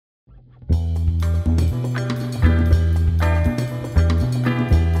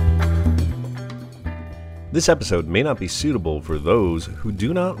This episode may not be suitable for those who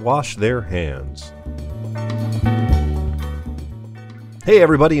do not wash their hands. Hey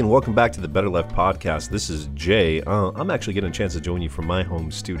everybody, and welcome back to the Better Left Podcast. This is Jay. I'm actually getting a chance to join you from my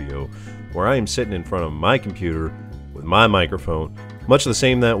home studio, where I am sitting in front of my computer with my microphone, much the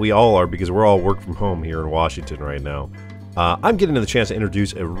same that we all are because we're all work from home here in Washington right now. I'm getting the chance to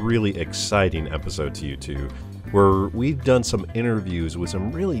introduce a really exciting episode to you two, where we've done some interviews with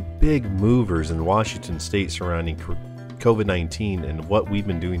some really big movers in Washington state surrounding COVID-19 and what we've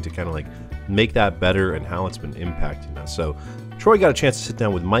been doing to kind of like make that better and how it's been impacting us. So Troy got a chance to sit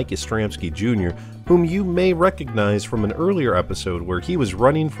down with Mike Yastrzemski Jr., whom you may recognize from an earlier episode where he was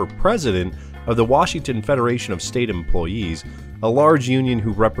running for president of the Washington Federation of State Employees, a large union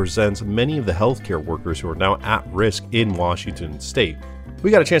who represents many of the healthcare workers who are now at risk in Washington state.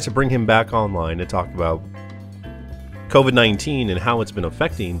 We got a chance to bring him back online to talk about COVID-19 and how it's been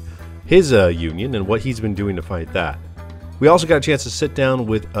affecting his union and what he's been doing to fight that. We also got a chance to sit down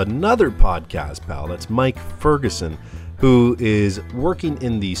with another podcast pal, that's Mike Ferguson, who is working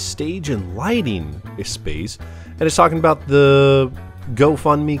in the stage and lighting space and is talking about the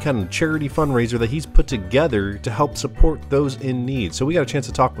GoFundMe kind of charity fundraiser that he's put together to help support those in need. So we got a chance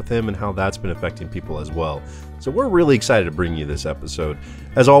to talk with him and how that's been affecting people as well. So we're really excited to bring you this episode.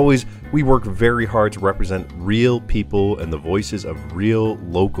 As always, we work very hard to represent real people and the voices of real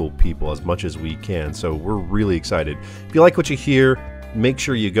local people as much as we can. So we're really excited. If you like what you hear, make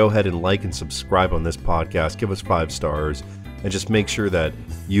sure you go ahead and like and subscribe on this podcast. Give us 5 stars and just make sure that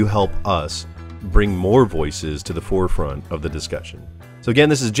you help us bring more voices to the forefront of the discussion. So again,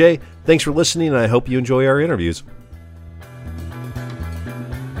 this is Jay. Thanks for listening, and I hope you enjoy our interviews.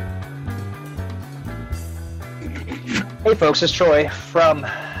 Hey folks, it's Troy from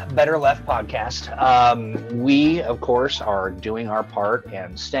Better Left Podcast. We, of course, are doing our part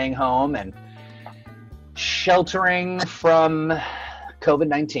and staying home and sheltering from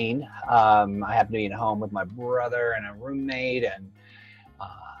COVID-19. I happen to be at home with my brother and a roommate, and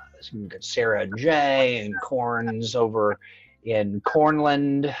Sarah and Jay and Corns over in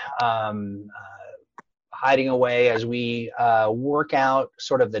Cornland, hiding away as we work out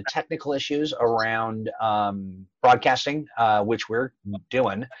sort of the technical issues around broadcasting, which we're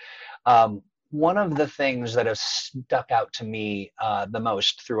doing. One of the things that has stuck out to me the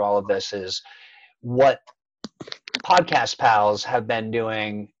most through all of this is what Podcast Pals have been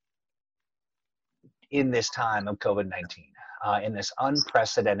doing in this time of COVID-19. In this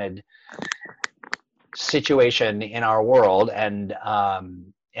unprecedented situation in our world and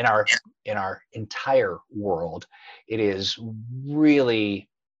in our entire world, it is really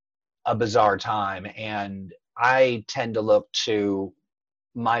a bizarre time. And I tend to look to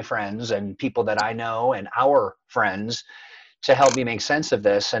my friends and people that I know and our friends to help me make sense of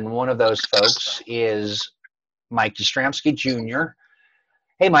this. And one of those folks is Mike Yastrzemski Jr.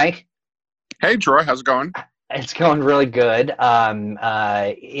 Hey, Mike. Hey, Troy. How's it going? It's going really good,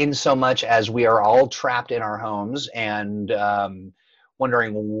 in so much as we are all trapped in our homes and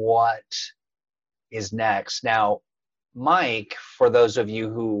wondering what is next. Now, Mike, for those of you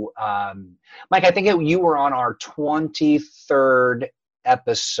who, Mike, I think you were on our 23rd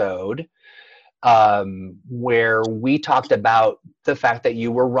episode where we talked about the fact that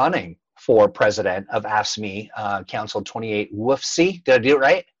you were running for president of AFSCME, Council 28 WFC. Did I do it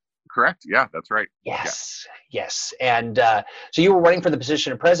right? Correct. Yeah, that's right. Yes. And so you were running for the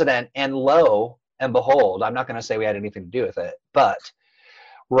position of president, and lo and behold, I'm not going to say we had anything to do with it, but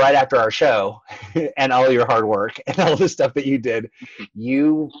right after our show and all your hard work and all the stuff that you did,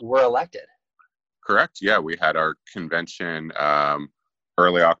 you were elected. Correct. Yeah, we had our convention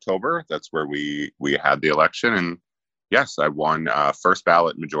early October. That's where we had the election, and yes, I won first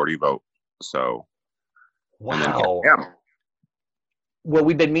ballot majority vote. So, wow. Well,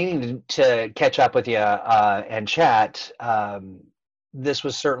 we've been meaning to catch up with you and chat. This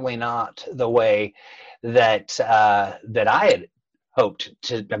was certainly not the way that that I had hoped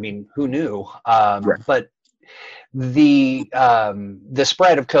to. I mean, who knew? Right. But the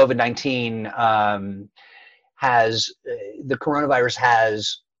spread of COVID-19 has the coronavirus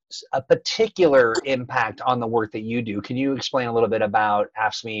has a particular impact on the work that you do. Can you explain a little bit about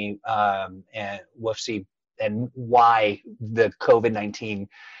AFSCME and WFC and why the COVID-19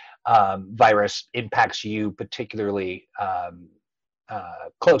 virus impacts you particularly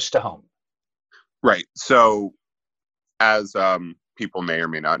close to home? Right. So as people may or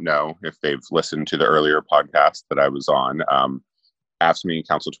may not know, if they've listened to the earlier podcast that I was on, AFSCME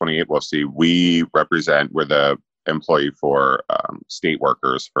Council 28 WFC, we're the employee for state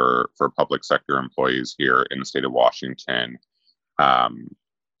workers for public sector employees here in the state of Washington.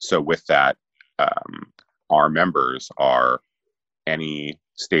 So with that, our members are any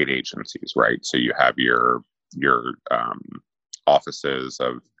state agencies, right? So you have your offices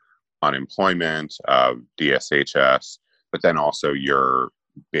of unemployment, of DSHS, but then also your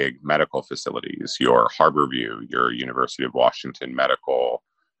big medical facilities, your Harborview, your University of Washington Medical,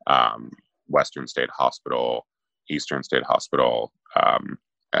 Western State Hospital, Eastern State Hospital,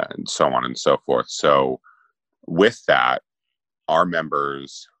 and so on and so forth. So with that, our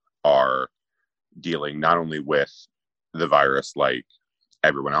members are dealing not only with the virus like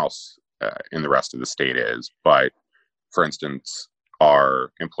everyone else in the rest of the state is, but for instance,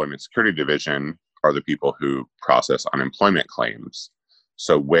 our Employment Security Division are the people who process unemployment claims.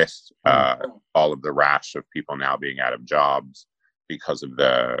 So with all of the rash of people now being out of jobs because of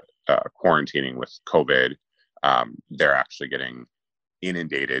the quarantining with COVID, they're actually getting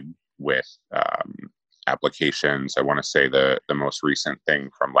inundated with applications. I want to say the most recent thing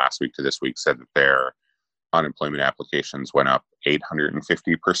from last week to this week said that their unemployment applications went up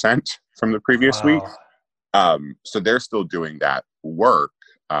 850% from the previous week. So they're still doing that work,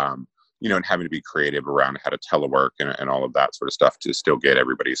 and having to be creative around how to telework and all of that sort of stuff to still get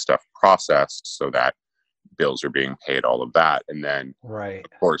everybody's stuff processed so that bills are being paid, all of that. And then, right,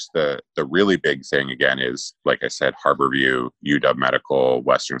 of course, the really big thing, again, is, like I said, Harborview, UW Medical,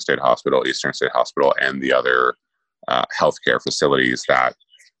 Western State Hospital, Eastern State Hospital, and the other healthcare facilities that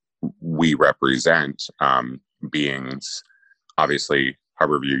we represent, being obviously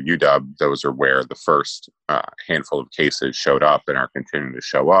Harborview, UW. Those are where the first handful of cases showed up and are continuing to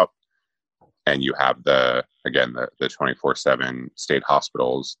show up. And you have the 24/7 state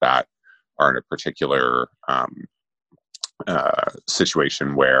hospitals that are in a particular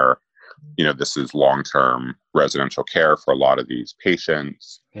situation where, this is long-term residential care for a lot of these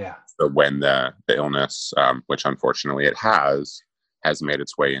patients. Yeah. So when the illness, which unfortunately it has made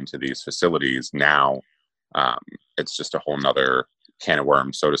its way into these facilities, now it's just a whole nother can of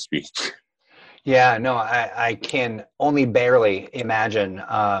worms, so to speak. Yeah, no, I can only barely imagine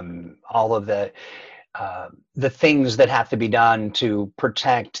all of the things that have to be done to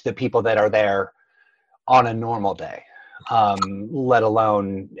protect the people that are there on a normal day, let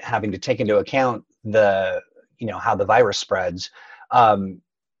alone having to take into account how the virus spreads.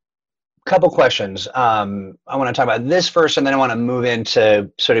 Couple questions. I want to talk about this first, and then I want to move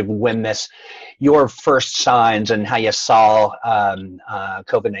into sort of your first signs and how you saw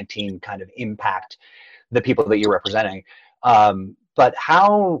COVID-19 kind of impact the people that you're representing. But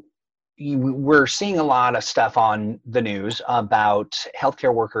we're seeing a lot of stuff on the news about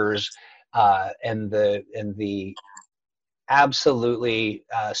healthcare workers and the absolutely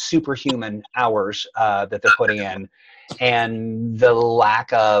superhuman hours that they're putting in, and the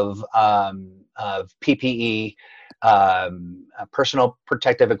lack of PPE, personal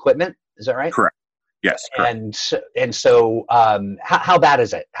protective equipment. Is that right? Correct. Yes. Correct. And so, how bad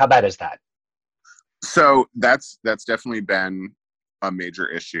is it? How bad is that? So that's definitely been a major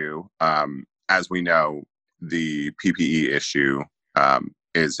issue. As we know, the PPE issue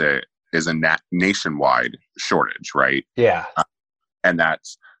is a nationwide shortage, right? Yeah. And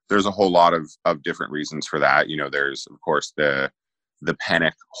there's a whole lot of different reasons for that. There's, of course, the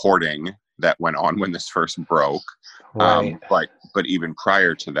panic hoarding that went on when this first broke. Right. But even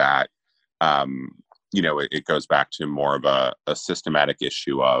prior to that, it goes back to more of a systematic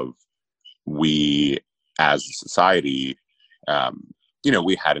issue of, we as a society,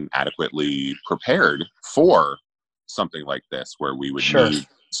 we hadn't adequately prepared for something like this where we would need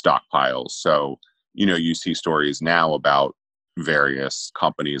stockpiles. So, you see stories now about various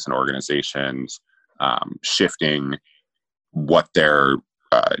companies and organizations shifting what they're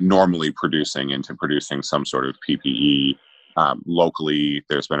normally producing into producing some sort of PPE. Locally,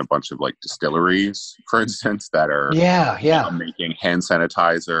 there's been a bunch of distilleries, for instance, that are making hand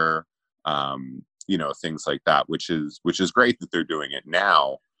sanitizer, things like that, which is great that they're doing it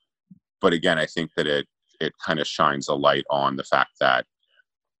now. But again, I think that it kind of shines a light on the fact that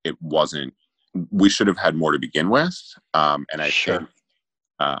we should have had more to begin with. And I think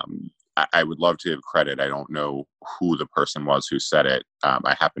I would love to give credit. I don't know who the person was who said it.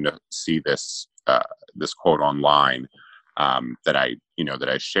 I happened to see this quote online that I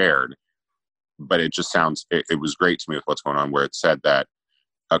shared, but it just sounds, it was great to me with what's going on, where it said that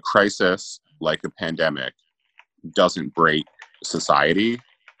a crisis like a pandemic doesn't break society.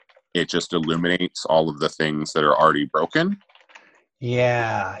 It just illuminates all of the things that are already broken.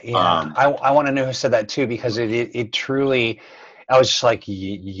 Yeah. I want to know who said that too, because it truly, I was just like,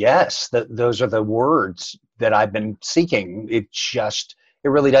 yes, those are the words that I've been seeking. It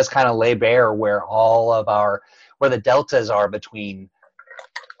really does kind of lay bare where where the deltas are between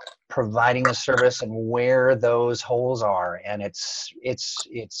providing the service and where those holes are. And it's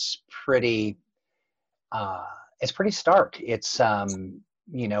pretty stark. It's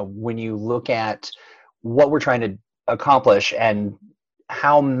when you look at what we're trying to accomplish and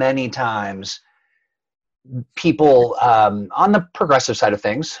how many times people on the progressive side of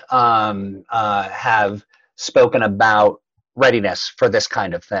things have spoken about readiness for this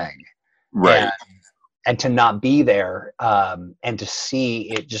kind of thing. Right. And to not be there and to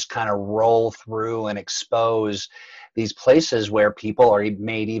see it just kind of roll through and expose these places where people are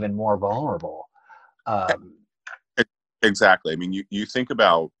made even more vulnerable. Exactly. I mean, you think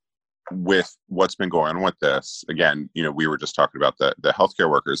about with what's been going on with this, again, we were just talking about the healthcare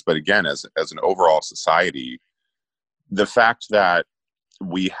workers, but again, as an overall society, the fact that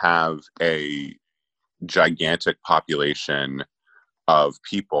we have a gigantic population of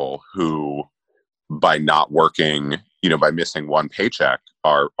people who, by not working, by missing one paycheck,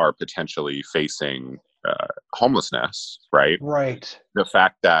 are potentially facing homelessness, right? Right. The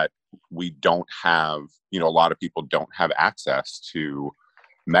fact that we don't have, a lot of people don't have access to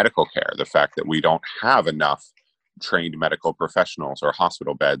medical care. The fact that we don't have enough trained medical professionals or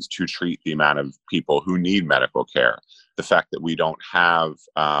hospital beds to treat the amount of people who need medical care. The fact that we don't have,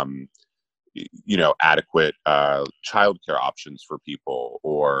 adequate childcare options for people,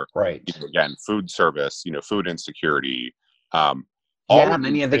 or right. Again, food service, food insecurity.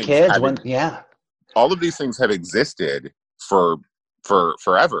 Many of the kids all of these things have existed for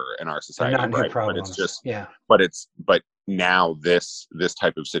forever in our society, not new right? problems. But it's just but now this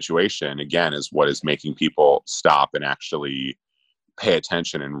type of situation again is what is making people stop and actually pay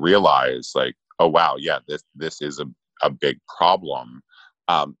attention and realize, like, oh wow, yeah, this is a big problem.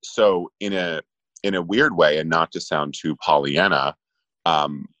 So in a weird way, and not to sound too Pollyanna,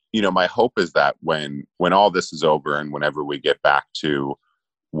 my hope is that when all this is over and whenever we get back to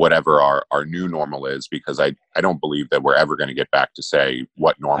whatever our new normal is, because I don't believe that we're ever going to get back to say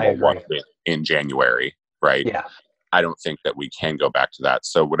what normal was in January, right? Yeah. I don't think that we can go back to that.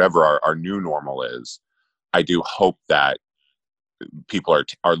 So whatever our new normal is, I do hope that people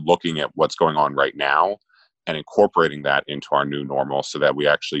are looking at what's going on right now and incorporating that into our new normal, so that we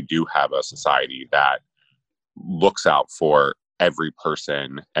actually do have a society that looks out for every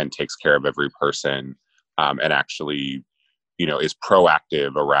person and takes care of every person, and actually, is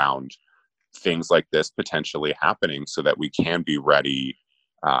proactive around things like this potentially happening, so that we can be ready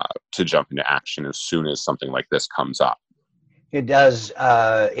to jump into action as soon as something like this comes up. It does.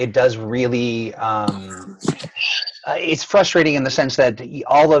 It does really. It's frustrating in the sense that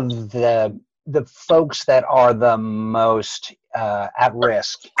all of the folks that are the most at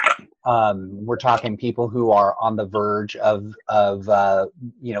risk. We're talking people who are on the verge of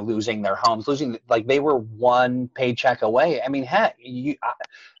losing their homes, like they were one paycheck away. I mean, heck,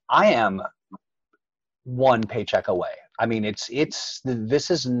 I am one paycheck away. I mean, this is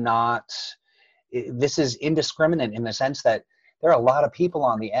indiscriminate in the sense that there are a lot of people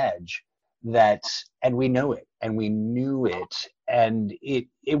on the edge and we knew it, and it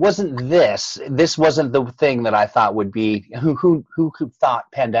wasn't this wasn't the thing that I thought would be, who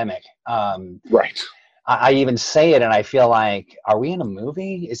thought pandemic. Right. I even say it and I feel like, are we in a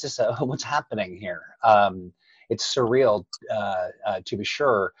movie? Is this what's happening here? It's surreal, to be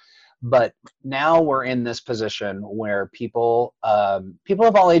sure. But now we're in this position where people of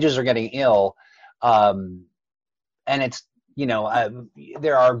all ages are getting ill. And it's,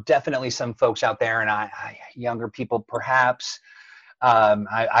 there are definitely some folks out there, and younger people perhaps.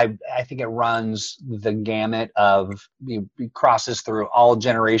 I think it runs the gamut of, crosses through all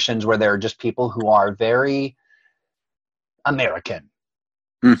generations, where there are just people who are very American.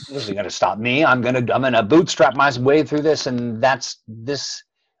 This isn't going to stop me. I'm gonna bootstrap my way through this, and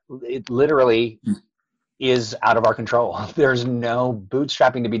it literally is out of our control. There's no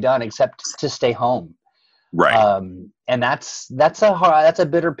bootstrapping to be done except to stay home. Right. And that's a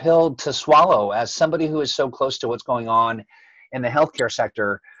bitter pill to swallow as somebody who is so close to what's going on in the healthcare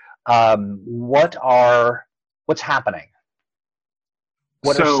sector. What's happening?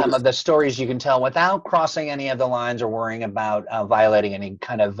 What are some of the stories you can tell without crossing any of the lines or worrying about violating any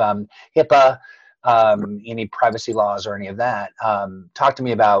kind of HIPAA, any privacy laws or any of that? Talk to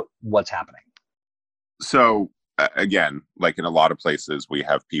me about what's happening. So again, like in a lot of places, we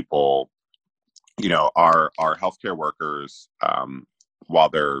have people, our healthcare workers, while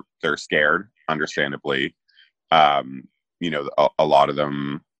they're scared, understandably, a lot of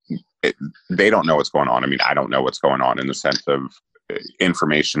them, they don't know what's going on. I mean, I don't know what's going on, in the sense of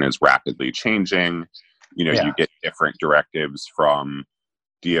information is rapidly changing. You get different directives from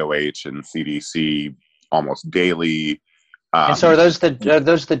DOH and CDC almost daily. And so are those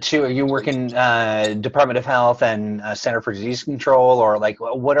the two? Are you working Department of Health and Center for Disease Control, or like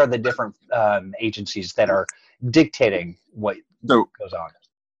what are the different agencies that are dictating what goes on?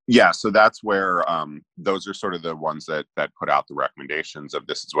 Yeah, so that's where those are sort of the ones that put out the recommendations of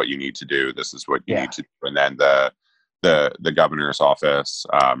this is what you need to do, this is what you need to do, and then the governor's office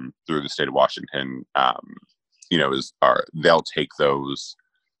through the state of Washington, they'll take those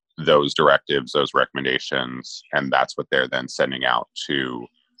directives, those recommendations, and that's what they're then sending out to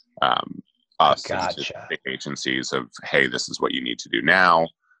us and to state agencies of, hey, this is what you need to do now,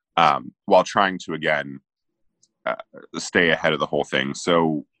 while trying to again stay ahead of the whole thing.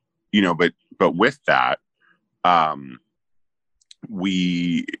 So, but with that,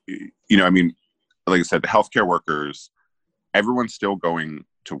 we, like I said, the healthcare workers, everyone's still going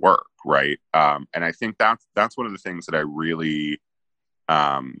to work, right? And I think that's one of the things that I really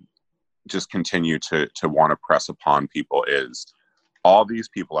just continue to want to press upon people is all these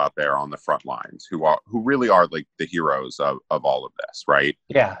people out there on the front lines who really are like the heroes of all of this, right?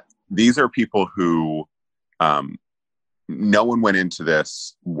 Yeah. These are people who no one went into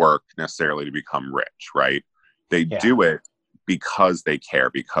this work necessarily to become rich, right? They do it because they care,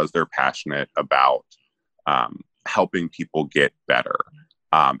 because they're passionate about helping people get better.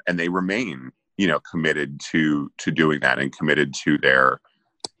 And they remain, committed to doing that and committed to their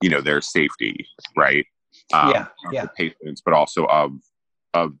safety, right? Of the patients, but also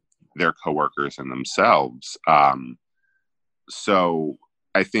of their coworkers and themselves. So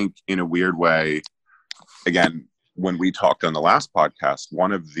I think in a weird way, again, when we talked on the last podcast,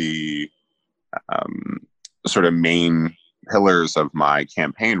 one of the sort of main pillars of my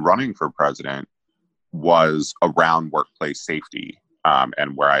campaign running for president was around workplace safety,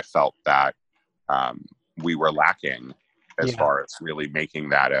 and where I felt that we were lacking as far as really making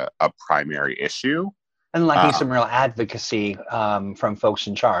that a primary issue. And lacking some real advocacy from folks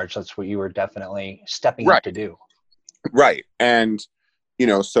in charge. That's what you were definitely stepping up to do. Right. And,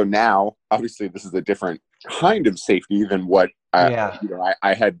 so now, obviously, this is a different kind of safety than what I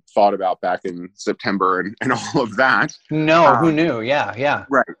had thought about back in September and all of that. No, who knew? Yeah.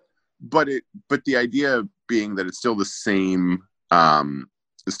 Right. But the idea being that it's still the same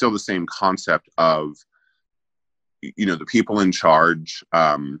concept of, the people in charge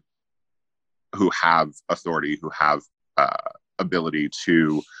who have authority, who have ability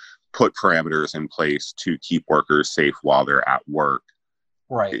to put parameters in place to keep workers safe while they're at work.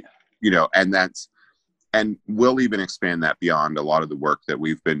 Right. And we'll even expand that beyond a lot of the work that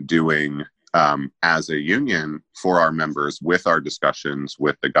we've been doing as a union for our members with our discussions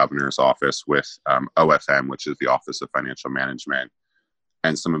with the governor's office, with OFM, which is the Office of Financial Management,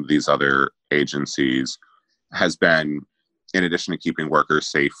 and some of these other agencies, has been, in addition to keeping workers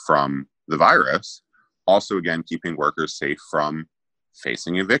safe from the virus, also, again, keeping workers safe from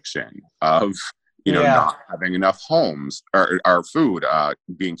facing eviction, of not having enough homes or food,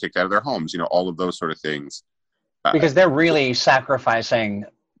 being kicked out of their homes, all of those sort of things. Because they're really sacrificing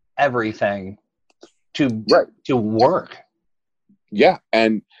everything to work. Yeah.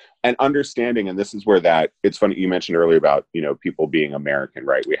 And understanding, and this is where it's funny, you mentioned earlier about, people being American,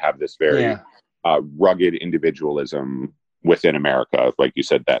 right? We have this very rugged individualism within America. Like you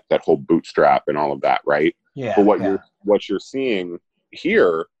said, that whole bootstrap and all of that, right? Yeah. But what you're seeing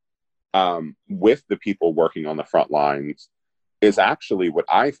here, with the people working on the front lines, is actually what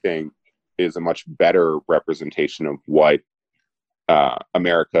I think is a much better representation of what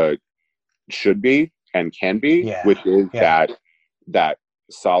America should be and can be, which is that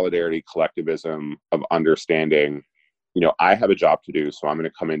solidarity, collectivism of understanding, I have a job to do, so I'm going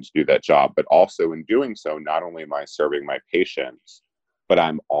to come in to do that job. But also in doing so, not only am I serving my patients, but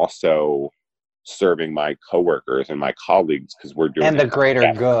I'm also serving my coworkers and my colleagues, because we're doing the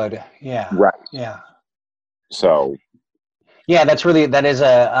greater good. Yeah. Right. Yeah. So. Yeah, that's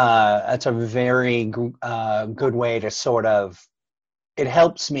a very good way to sort of, it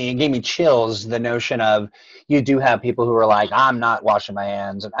helps me, it gave me chills, the notion of, you do have people who are like, I'm not washing my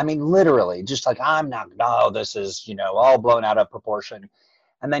hands. And I mean, literally, just like, this is, all blown out of proportion.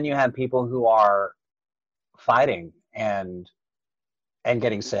 And then you have people who are fighting and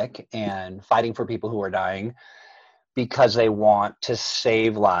getting sick and fighting for people who are dying because they want to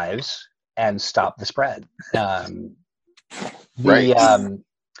save lives and stop the spread. Right.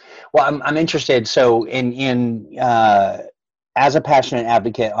 Well, I'm interested. So in as a passionate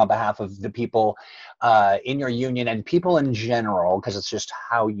advocate on behalf of the people in your union and people in general, because it's just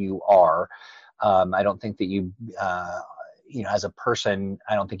how you are. I don't think that you, as a person,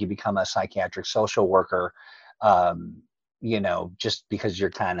 I don't think you become a psychiatric social worker just because you're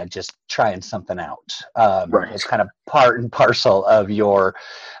kind of just trying something out. Right. It's kind of part and parcel of your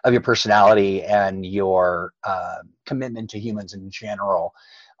personality and your commitment to humans in general.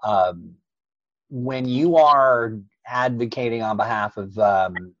 When you are advocating on behalf of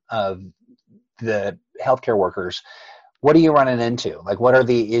the healthcare workers, what are you running into? Like, what are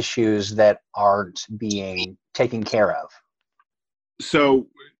the issues that aren't being taken care of? So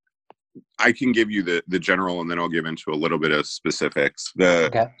I can give you the general, and then I'll give into a little bit of specifics.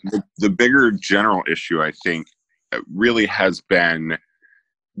 Okay. The bigger general issue, I think, really has been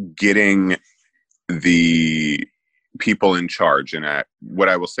getting the people in charge. And what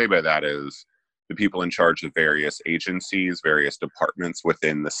I will say by that is the people in charge of various agencies, various departments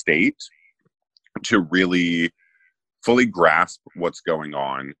within the state, to really fully grasp what's going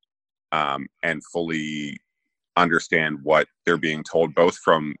on, and fully understand what they're being told, both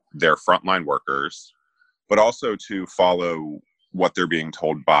from their frontline workers, but also to follow what they're being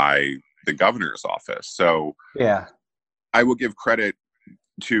told by the governor's office. So yeah, I will give credit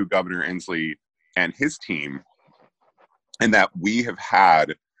to Governor Inslee and his team in that we have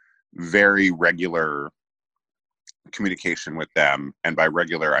had very regular communication with them. And by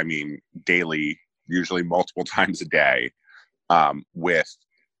regular, I mean daily, usually multiple times a day, with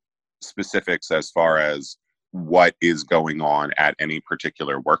specifics as far as what is going on at any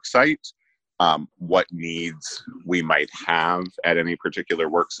particular work site, what needs we might have at any particular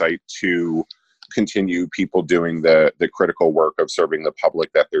work site to continue people doing the critical work of serving the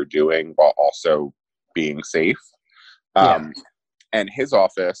public that they're doing while also being safe. And his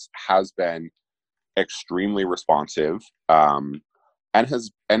office has been extremely responsive, and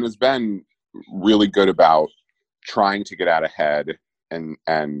has been really good about trying to get out ahead and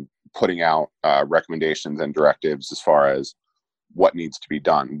putting out recommendations and directives as far as what needs to be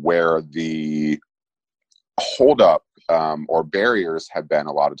done. Where the holdup or barriers have been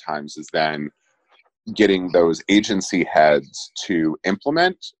a lot of times is then getting those agency heads to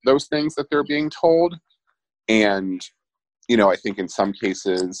implement those things that they're being told. And, I think in some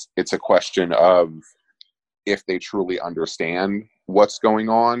cases it's a question of if they truly understand what's going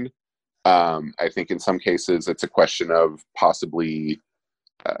on. I think in some cases it's a question of possibly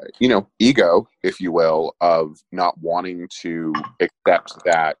ego, if you will, of not wanting to accept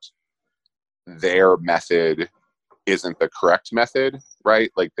that their method isn't the correct method,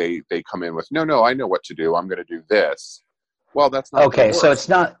 right? Like they come in with, no, I know what to do. I'm going to do this. Well, that's not okay. So it's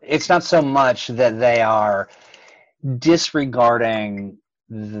not so much that they are disregarding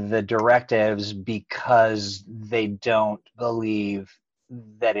the directives because they don't believe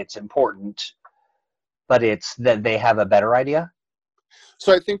that it's important, but it's that they have a better idea.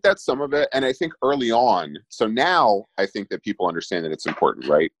 So I think that's some of it. And I think early on, so now I think that people understand that it's important,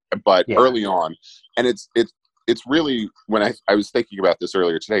 right? But early on, and it's really, when I was thinking about this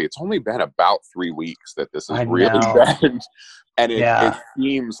earlier today, it's only been about 3 weeks that this has really been, and it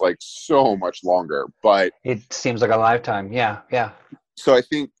seems like so much longer, but it seems like a lifetime. Yeah. So I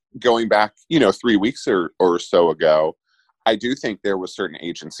think going back, 3 weeks or so ago, I do think there was certain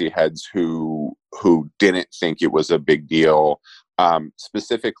agency heads who didn't think it was a big deal.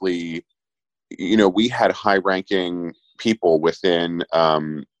 Specifically, we had high-ranking people within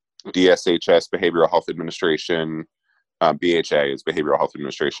DSHS, Behavioral Health Administration, BHA is Behavioral Health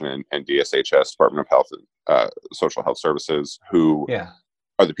Administration, and DSHS, Department of Health and Social Health Services, who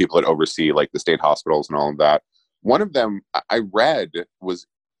are the people that oversee like the state hospitals and all of that. One of them I read was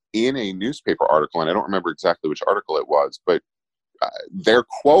in a newspaper article, and I don't remember exactly which article it was, but their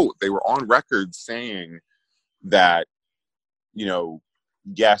quote, they were on record saying that,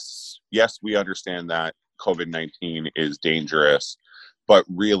 yes, we understand that COVID-19 is dangerous, but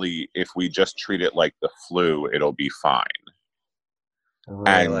really, if we just treat it like the flu, it'll be fine.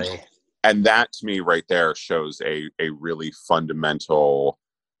 Really? And that to me right there shows a really fundamental,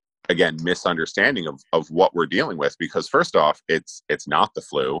 again, misunderstanding of what we're dealing with. Because first off, it's not the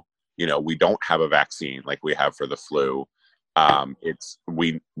flu. We don't have a vaccine like we have for the flu.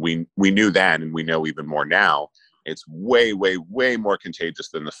 We knew then, and we know even more now. It's way, way, way more contagious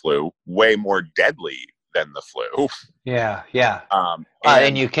than the flu. Way more deadly than the flu. Yeah.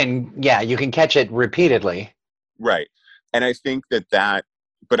 And you can catch it repeatedly. Right. And I think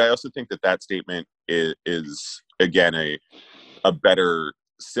but I also think that statement is again a better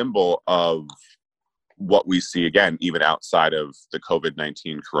symbol of what we see, again, even outside of the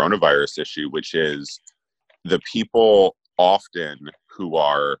COVID-19 coronavirus issue, which is the people often who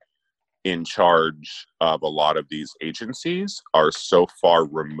are in charge of a lot of these agencies are so far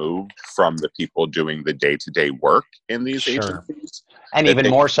removed from the people doing the day-to-day work in these agencies. And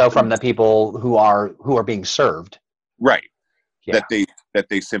even more so from the people who are being served. Right. that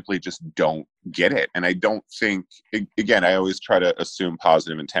they simply just don't get it. And I don't think, again, I always try to assume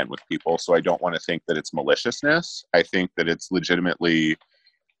positive intent with people, so I don't want to think that it's maliciousness. I think that it's legitimately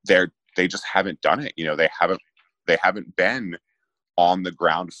they just haven't done it. They haven't been on the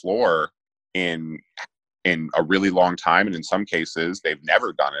ground floor in a really long time, and in some cases they've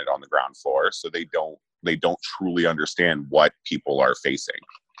never done it on the ground floor, so they don't truly understand what people are facing.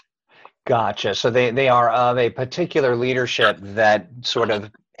 Gotcha. So they are of a particular leadership that sort of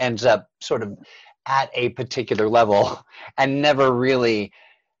ends up sort of at a particular level and never really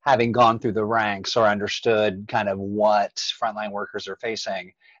having gone through the ranks or understood kind of what frontline workers are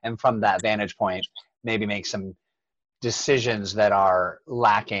facing. And from that vantage point, maybe make some decisions that are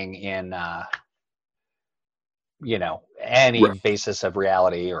lacking in, any Right. basis of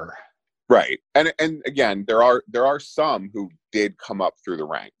reality or. Right. And again, there are some who did come up through the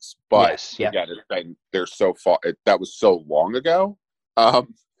ranks, but Yes, yeah. again, they're so far, that was so long ago,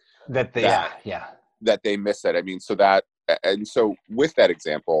 That they miss it. I mean, so with that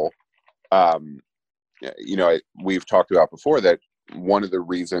example, we've talked about before that one of the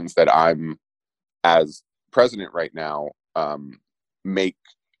reasons that I'm as president right now, make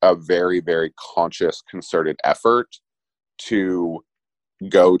a very, very conscious, concerted effort to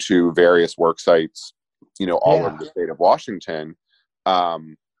go to various work sites, all over the state of Washington. I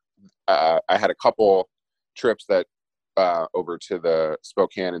had a couple trips that over to the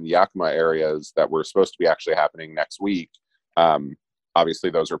Spokane and the Yakima areas that were supposed to be actually happening next week. Obviously,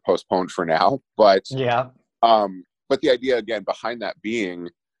 those are postponed for now, but the idea again behind that being,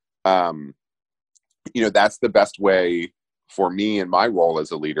 that's the best way for me in my role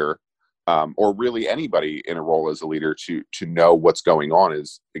as a leader, or really anybody in a role as a leader to know what's going on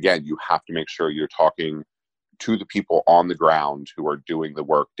is, again, you have to make sure you're talking to the people on the ground who are doing the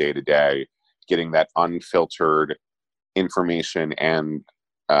work day to day, getting that unfiltered information and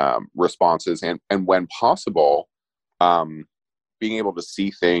responses, and when possible, being able to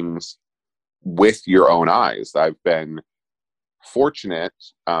see things with your own eyes. I've been fortunate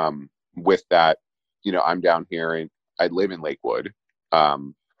with that. I'm down here and I live in Lakewood.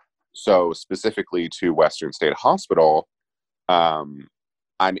 So specifically to Western State Hospital, I'm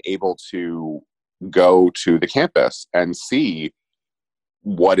able to go to the campus and see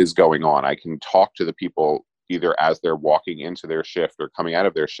what is going on. I can talk to the people either as they're walking into their shift or coming out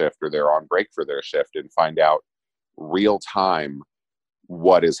of their shift, or they're on break for their shift, and find out real time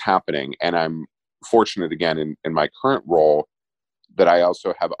what is happening. And I'm fortunate again in my current role that I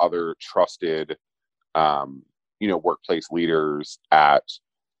also have other trusted, workplace leaders at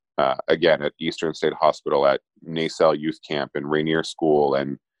Eastern State Hospital, at Nasell Youth Camp and Rainier School,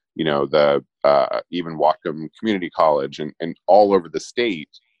 and the even Whatcom Community College, and all over the state,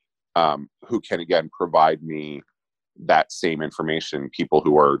 who can again provide me that same information. People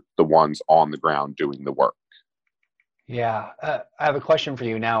who are the ones on the ground doing the work. Yeah, I have a question for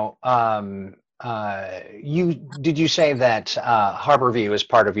you now. Did you say that Harborview is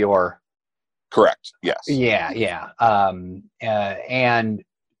part of your? Correct. Yes. Yeah. And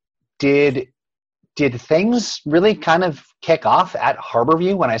did things really kind of kick off at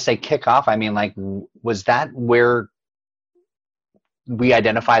Harborview? When I say kick off, I mean, like, was that where we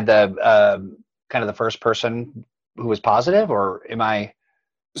identified the kind of the first person who was positive, or am I?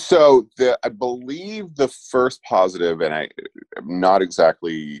 So I believe the first positive, and I'm not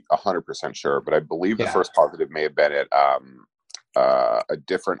exactly 100% sure, but I believe the first positive may have been at a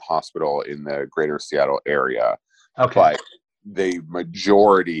different hospital in the greater Seattle area. Okay. But the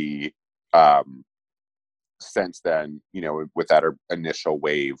majority since then, with that initial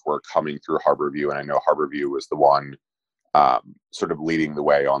wave, were coming through Harborview, and I know Harborview was the one sort of leading the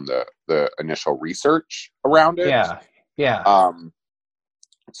way on the initial research around it. Yeah.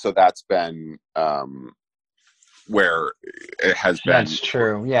 So that's been where it has been. That's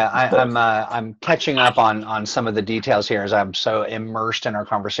true. Yeah, I'm catching up on some of the details here as I'm so immersed in our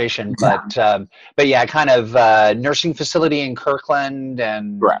conversation. But yeah, kind of nursing facility in Kirkland,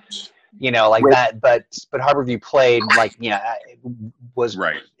 and correct. That. But Harborview played was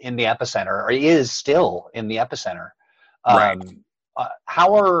right in the epicenter, or is still in the epicenter. Right.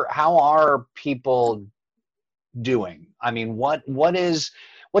 How are people doing? I mean,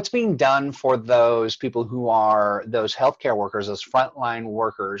 what's being done for those people who are those healthcare workers, those frontline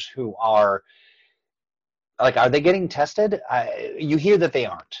workers who are they getting tested? You hear that they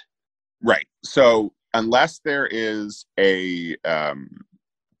aren't. Right. So unless there is a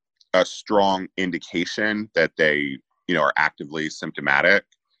strong indication that they, are actively symptomatic,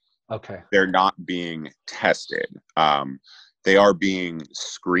 okay, they're not being tested. They are being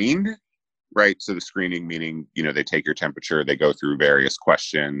screened, right? So the screening meaning, they take your temperature, they go through various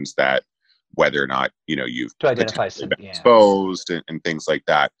questions that whether or not, you've To identify potentially some, been yeah. exposed and things like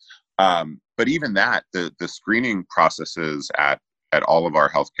that. But even that, the screening processes at all of our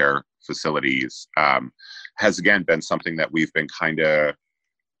healthcare facilities has again been something that we've been kind of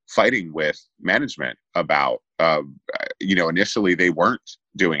fighting with management about. Initially they weren't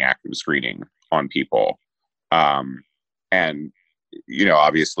doing active screening on people. And,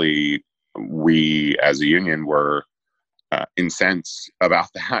 obviously we as a union were incensed about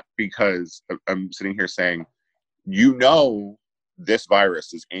that, because I'm sitting here saying, this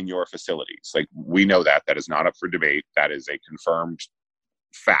virus is in your facilities. Like, we know that is not up for debate. That is a confirmed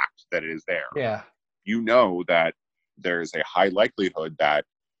fact that it is there. Yeah. You know that there's a high likelihood that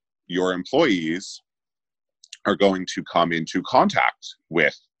your employees are going to come into contact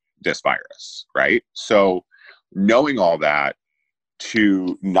with this virus, right? So knowing all that,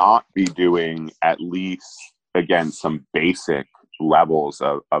 to not be doing at least, again, some basic levels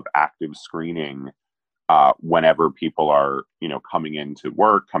of active screening whenever people are, coming into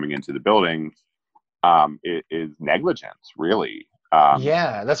work, coming into the building, it is negligence, really.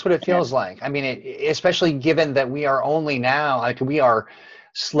 Yeah, that's what it feels like. I mean, especially given that we are only now, like we are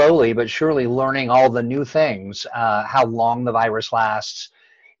slowly but surely learning all the new things, how long the virus lasts.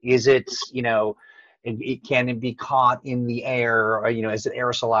 Is it, can it be caught in the air, or, is it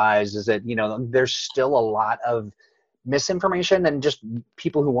aerosolized? Is it, there's still a lot of misinformation and just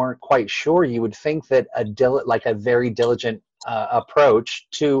people who weren't quite sure. You would think that a very diligent approach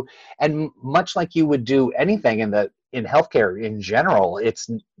to, and much like you would do anything in healthcare in general,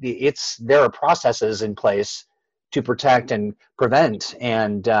 there are processes in place to protect and prevent,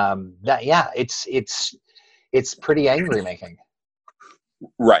 and it's pretty angry making.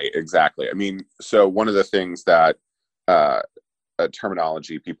 Right, exactly. I mean, so one of the things that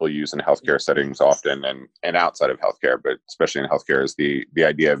terminology people use in healthcare settings often, and outside of healthcare, but especially in healthcare, is the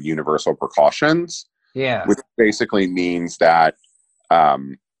idea of universal precautions. Yeah. Which basically means that,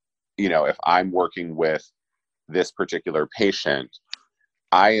 if I'm working with this particular patient,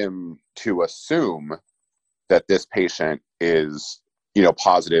 I am to assume that this patient is,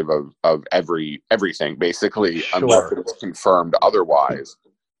 positive of everything, basically, Sure. unless it's confirmed otherwise.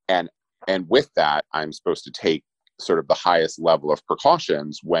 And with that, I'm supposed to take sort of the highest level of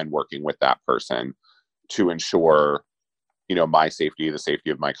precautions when working with that person to ensure, my safety, the safety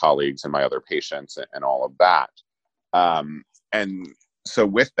of my colleagues and my other patients, and all of that. And so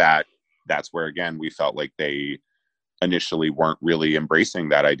with that, that's where, again, we felt like they initially weren't really embracing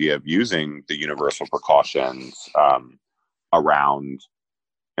that idea of using the universal precautions around,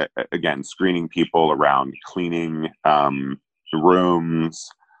 again, screening people, around cleaning rooms.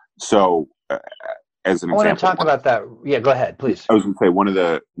 So as an example, I want to talk about that. Yeah, go ahead, please. I was going to say, one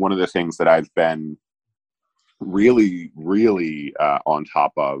of the things that I've been really, really on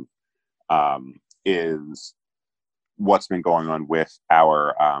top of is what's been going on with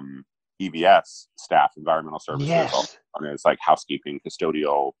our EVS staff, environmental services, Yes. As like housekeeping,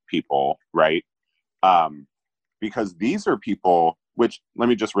 custodial people, right? Because these are people, which, let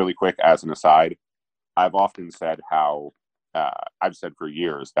me just really quick as an aside, I've often said how, I've said for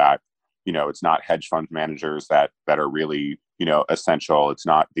years that, it's not hedge fund managers that are really, essential. It's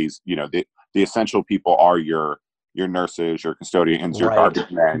not these, the essential people are your nurses, your custodians, your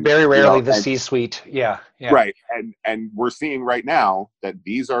garbage men. Very rarely the C-suite. Yeah. Right. And we're seeing right now that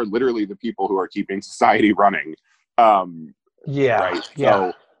these are literally the people who are keeping society running. Right.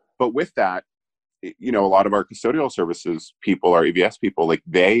 So, but with that, a lot of our custodial services people, our EVS people, like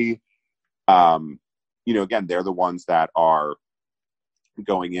they, again, they're the ones that are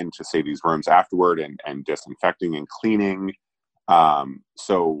going into, say, these rooms afterward and disinfecting and cleaning.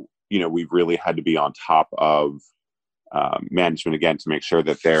 So, we've really had to be on top of management, again, to make sure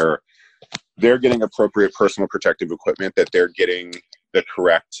that they're getting appropriate personal protective equipment, that they're getting the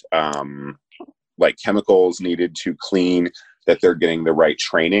correct chemicals needed to clean, that they're getting the right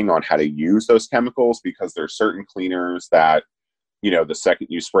training on how to use those chemicals, because there's certain cleaners that, the second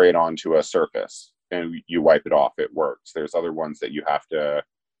you spray it onto a surface and you wipe it off, it works. There's other ones that you have to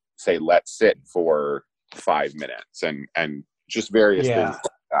say, let sit for 5 minutes, and just various things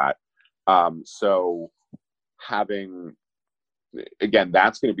like that. So having, again,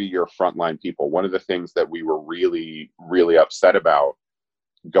 that's going to be your frontline people. One of the things that we were really, really upset about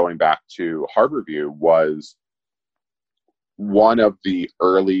going back to Harborview was one of the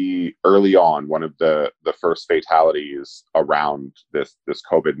early on, one of the first fatalities around this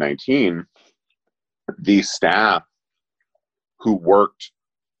COVID-19, the staff who worked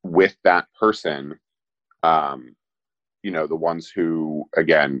with that person, the ones who,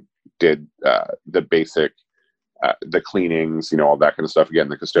 again, did the basic, the cleanings, all that kind of stuff. Again,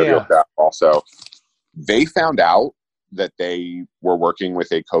 the custodial staff also. They found out that they were working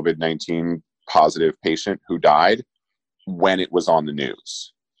with a COVID-19 positive patient who died when it was on the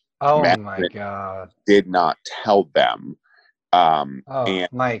news. Oh Management my God. did not tell them. And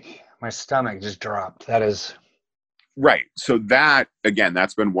Mike, my stomach just dropped. That is right. So that, again,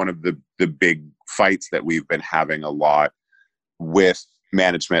 that's been one of the big fights that we've been having a lot with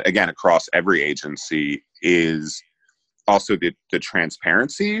management, again, across every agency, is also the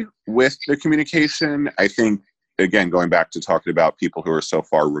transparency with the communication. I think, again, going back to talking about people who are so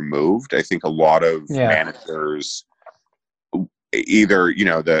far removed, I think a lot of managers, either,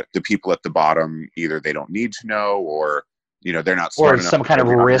 the people at the bottom, either they don't need to know, or, they're not smart enough. Or some kind of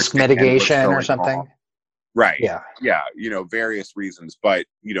risk mitigation or something. On. Right. Yeah. Yeah. Various reasons. But,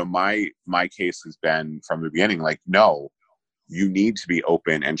 my case has been from the beginning, like, no, you need to be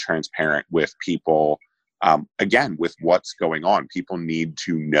open and transparent with people. Again, with what's going on, people need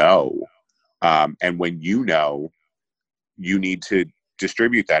to know. And when you need to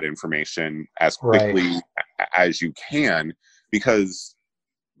distribute that information as quickly as you can, because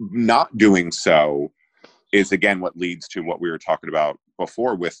not doing so is, again, what leads to what we were talking about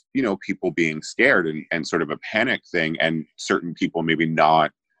before with, people being scared and sort of a panic thing, and certain people maybe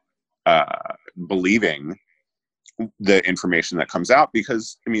not believing the information that comes out.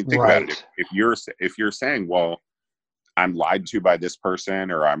 Because, I mean, think about it. If you're saying, well, I'm lied to by this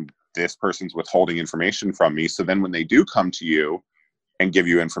person, or this person's withholding information from me. So then when they do come to you and give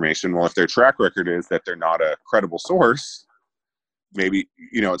you information, well, if their track record is that they're not a credible source, maybe,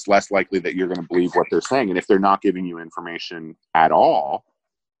 it's less likely that you're going to believe what they're saying. And if they're not giving you information at all,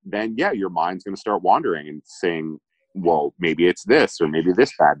 then your mind's going to start wandering and saying, well, maybe it's this, or maybe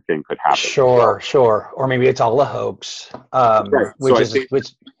this bad thing could happen. Sure. Or maybe it's all a hoax. Right. So I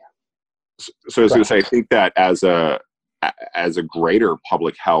was going to say, I think that as a greater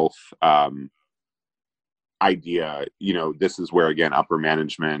public health idea, this is where, again, upper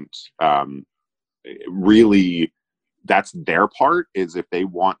management really, that's their part, is if they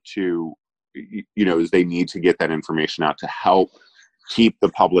want to, is they need to get that information out to help keep the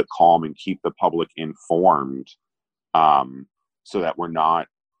public calm and keep the public informed, so that we're not,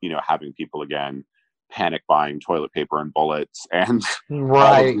 having people, again, panic buying toilet paper and bullets and all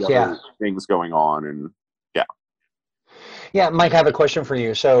of the other things going on. And Mike, I have a question for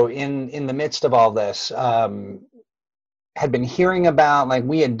you. So in the midst of all this, had been hearing about, like,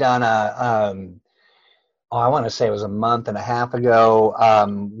 we had done I want to say it was a month and a half ago.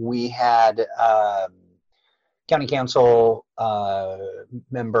 We had County Council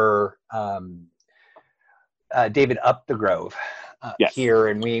member David Upthegrove here,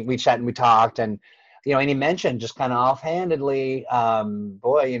 and we chat and we talked, and and he mentioned just kind of offhandedly,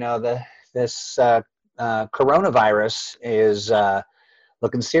 this coronavirus is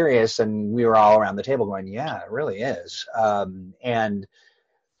looking serious, and we were all around the table going, yeah, it really is. And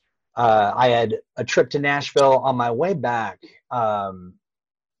I had a trip to Nashville on my way back,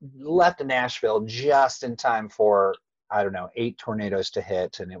 left Nashville just in time for, 8 tornadoes to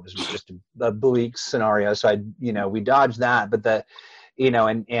hit. And it was just a bleak scenario. So we dodged that, but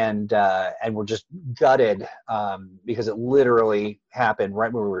and we're just gutted, because it literally happened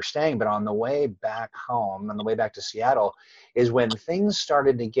right where we were staying. But on the way back home, on the way back to Seattle, is when things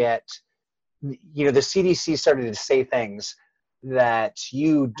started to get, the CDC started to say things that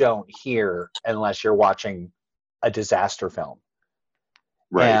you don't hear unless you're watching a disaster film.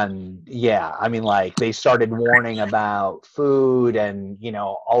 Right. And like, they started warning about food and,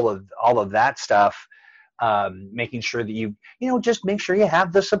 all of that stuff, making sure that you just make sure you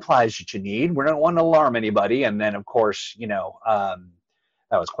have the supplies that you need. We don't want to alarm anybody. And then, of course, that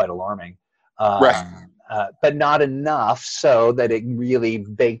was quite alarming. But not enough so that it really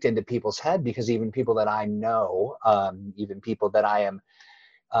baked into people's head, because even people that I know, even people that I am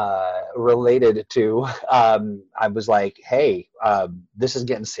related to, I was like, hey, this is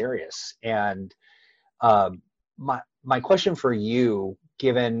getting serious. And my question for you,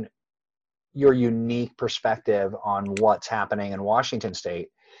 given your unique perspective on what's happening in Washington State,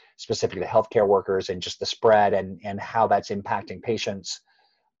 specifically the healthcare workers and just the spread and how that's impacting patients,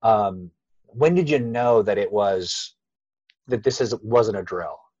 when did you know that this wasn't a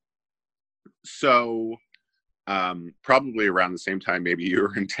drill? So probably around the same time maybe you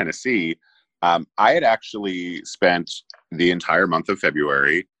were in Tennessee. I had actually spent the entire month of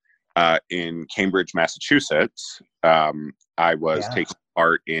February in Cambridge, Massachusetts. I was taking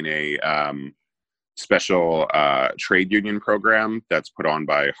part in a special trade union program that's put on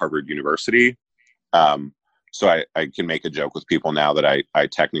by Harvard University. So I can make a joke with people now that I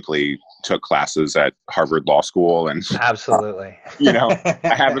technically took classes at Harvard Law School, and Absolutely. you know,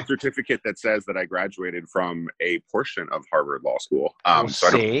 I have a certificate that says that I graduated from a portion of Harvard Law School. We'll So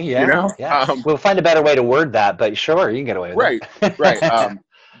I don't, see. you Yeah. know, Yeah. We'll find a better way to word that, but sure, you can get away with right, it. right.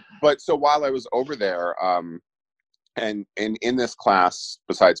 But so while I was over there, and in this class,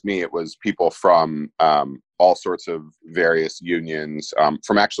 besides me, it was people from all sorts of various unions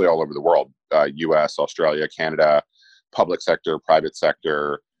from actually all over the world, U.S., Australia, Canada, public sector, private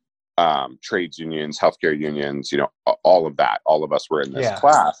sector, trades unions, healthcare unions, you know, all of that. All of us were in this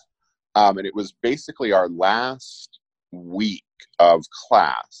class. And it was basically our last week of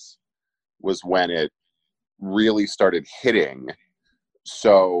class was when it really started hitting.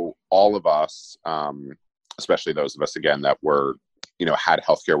 So all of us, especially those of us, again, that were, you know, had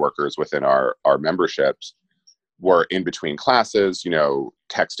healthcare workers within our memberships, were in between classes, you know,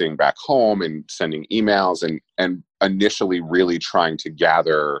 texting back home and sending emails and initially really trying to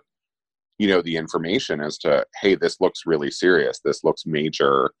gather, you know, the information as to, hey, this looks really serious. This looks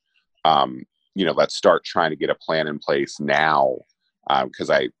major. You know, let's start trying to get a plan in place now,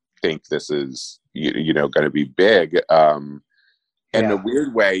 because I think this is, you know, going to be big. In a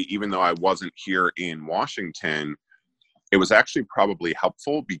weird way, even though I wasn't here in Washington, it was actually probably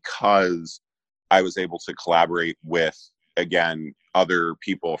helpful because I was able to collaborate with, again, other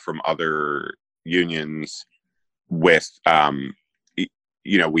people from other unions with,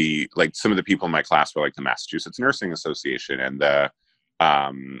 you know, we, like, some of the people in my class were like the Massachusetts Nursing Association and the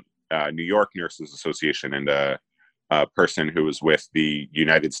New York Nurses Association, and a person who was with the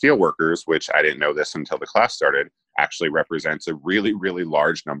United Steelworkers, which I didn't know this until the class started, actually represents a really, really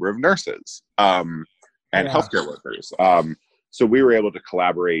large number of nurses and healthcare workers. So we were able to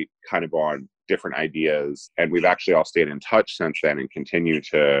collaborate kind of on different ideas, and we've actually all stayed in touch since then and continue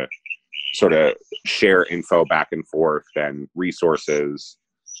to sort of share info back and forth and resources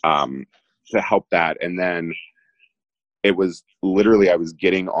to help that. And then it was literally, I was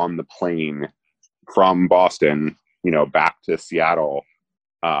getting on the plane from Boston, you know, back to Seattle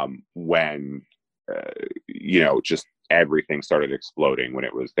when, you know, just everything started exploding when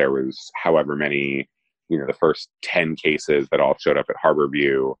there was however many, you know, the first 10 cases that all showed up at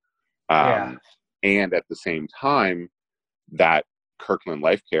Harborview. And at the same time, that Kirkland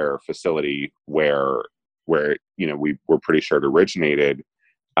Life Care facility where, you know, we were pretty sure it originated,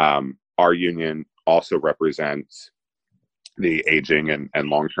 our union also represents the aging and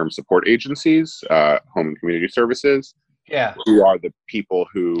long-term support agencies, home and community services, who are the people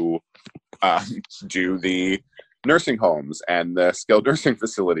who do the nursing homes and the skilled nursing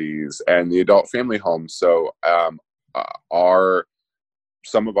facilities and the adult family homes. So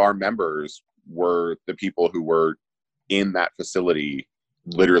some of our members were the people who were in that facility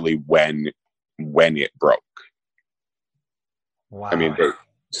literally when it broke. Wow. I mean,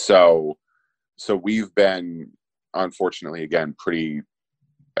 so we've been, unfortunately, again, pretty,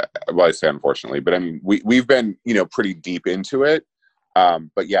 well, I say unfortunately, but I mean, we've been, you know, pretty deep into it.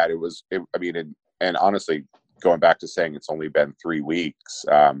 But yeah, I mean, and honestly, going back to saying it's only been 3 weeks,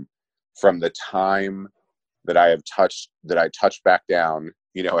 from the time that I touched back down,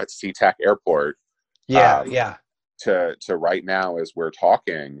 you know, at SeaTac Airport, to right now as we're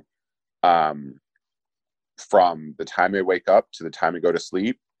talking, from the time I wake up to the time I go to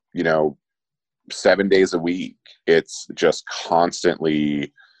sleep, you know, 7 days a week, it's just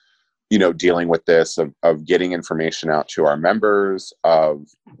constantly, you know, dealing with this of getting information out to our members, of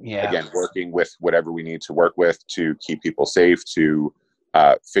again, working with whatever we need to work with to keep people safe, to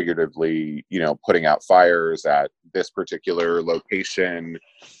figuratively, you know, putting out fires at this particular location,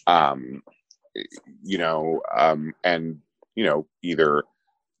 you know, and, you know, either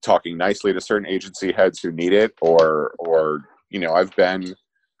talking nicely to certain agency heads who need it, or, you know,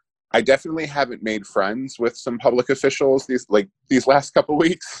 I definitely haven't made friends with some public officials these last couple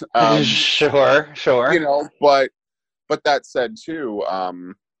weeks. Sure. You know, but that said too,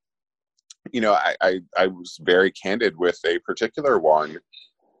 you know, I was very candid with a particular one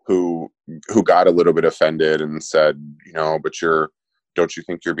who got a little bit offended and said, you know, but don't you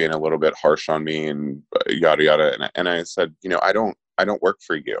think you're being a little bit harsh on me, and yada yada. And I said, you know, I don't work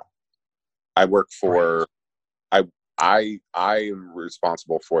for you. I work for, I am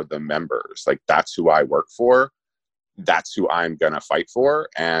responsible for the members. Like, that's who I work for. That's who I'm going to fight for.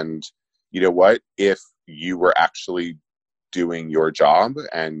 And you know what? If you were actually doing your job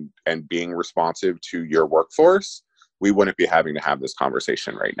and being responsive to your workforce, we wouldn't be having to have this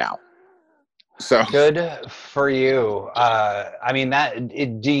conversation right now. So good for you. I mean,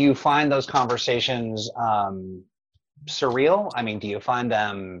 do you find those conversations surreal? I mean, do you find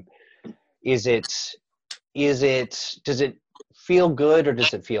them, is it does it feel good or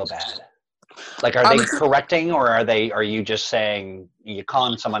does it feel bad? Like, are they Um, correcting, or are you just saying, you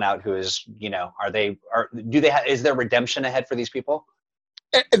calling someone out who is, is there redemption ahead for these people?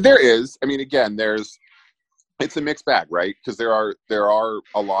 there is. I mean, again, it's a mixed bag, right? Because there are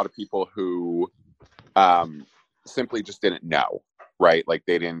a lot of people who simply just didn't know, right? Like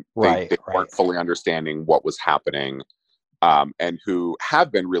they didn't, they weren't fully understanding what was happening, and who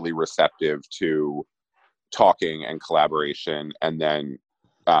have been really receptive to talking and collaboration, and then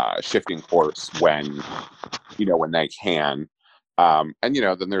shifting course when they can. And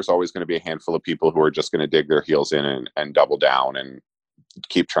then there's always going to be a handful of people who are just going to dig their heels in and double down and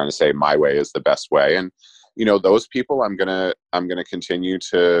keep trying to say my way is the best way. And those people I'm gonna continue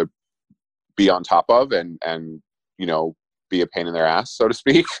to be on top of and be a pain in their ass, so to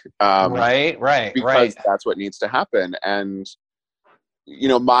speak. Because that's what needs to happen. And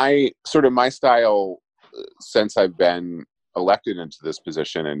my style, since I've been elected into this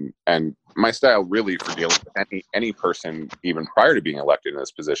position, and my style really for dealing with any person even prior to being elected in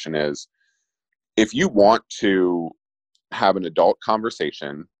this position, is if you want to have an adult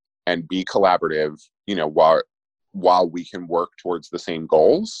conversation and be collaborative, while we can work towards the same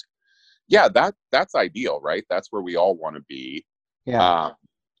goals, that's ideal, right? That's where we all want to be. And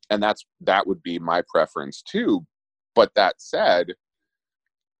that would be my preference too. But that said,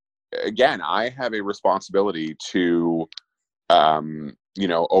 again, I have a responsibility to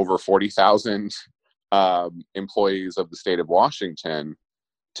over 40,000 employees of the state of Washington,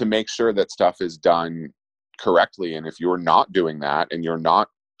 to make sure that stuff is done correctly. And if you're not doing that, and you're not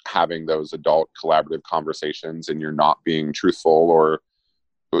having those adult collaborative conversations, and you're not being truthful, or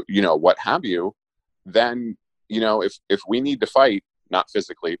what have you, then if we need to fight, not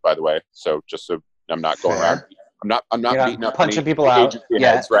physically, by the way, so just so I'm not going around, I'm not beating up punching people out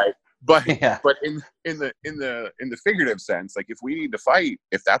heads, right? But but in the figurative sense, like if we need to fight,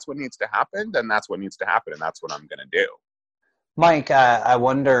 if that's what needs to happen, then that's what needs to happen, and that's what I'm going to do. Mike, I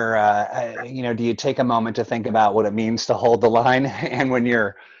wonder, do you take a moment to think about what it means to hold the line? And when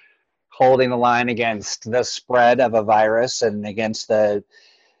you're holding the line against the spread of a virus and against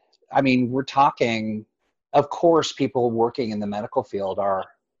we're talking, of course, people working in the medical field are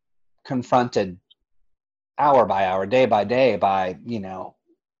confronted hour by hour, day by day by,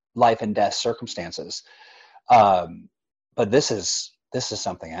 life and death circumstances. But this is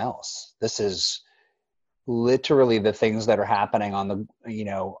something else. This is literally the things that are happening on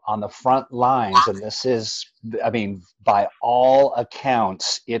the front lines. And this is, by all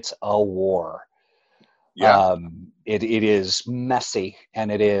accounts, it's a war. It is messy,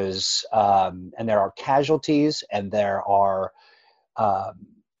 and it is, and there are casualties, and there are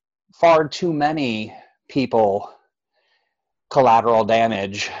far too many people, collateral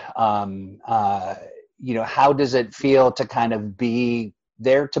damage. How does it feel to kind of be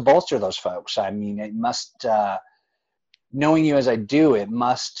there to bolster those folks? It must, knowing you as I do, it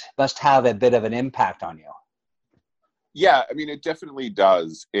must have a bit of an impact on you. Yeah, it definitely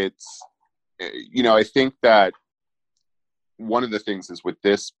does. It's, I think that one of the things is with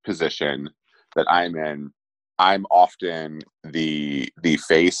this position that I'm in, I'm often the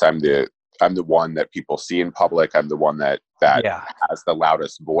face. I'm the one that people see in public. I'm the one that has the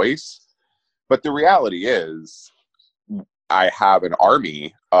loudest voice. But the reality is, I have an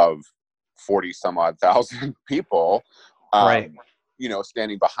army of 40 some odd thousand people,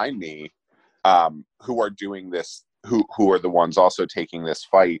 standing behind me, who are doing this, who are the ones also taking this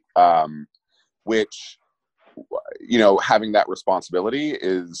fight, which, having that responsibility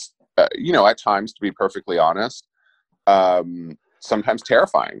is, at times, to be perfectly honest, sometimes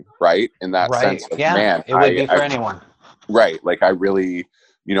terrifying, right? In that sense of, man, it would be for anyone. Right. Like I really,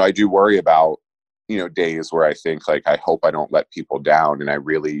 I do worry about, days where I think like, I hope I don't let people down. And I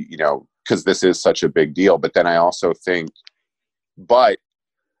really, because this is such a big deal. But then I also think, but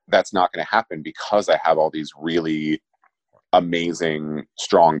that's not going to happen because I have all these really amazing,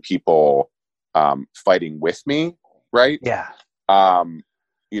 strong people fighting with me. Right. Yeah.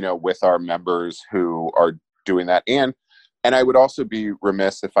 With our members who are doing that. And I would also be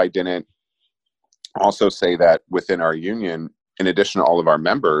remiss if I didn't also say that within our union, in addition to all of our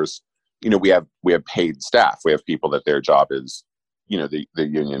members, we have paid staff. We have people that their job is, the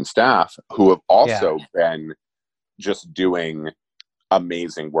union staff, who have also been just doing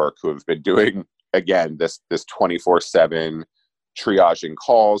amazing work, who have been doing, again, this 24/7 triaging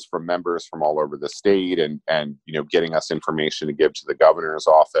calls from members from all over the state, and getting us information to give to the governor's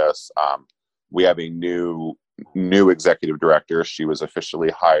office. We have a new executive director. She was officially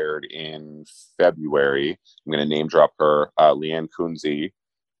hired in February. I'm going to name drop her, Leanne Kunze.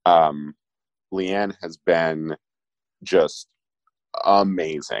 Leanne has been just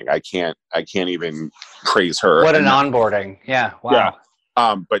amazing. I can't even praise her. What an onboarding. Yeah. Wow.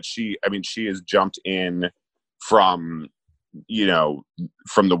 Yeah. But she has jumped in from,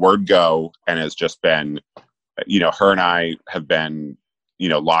 from the word go, and has just been, her and I have been,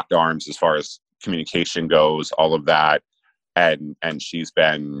 locked arms as far as communication goes, all of that. And she's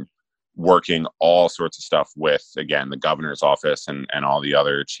been working all sorts of stuff with, again, the governor's office and all the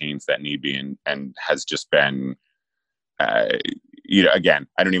other chains that need be, and has just been, again,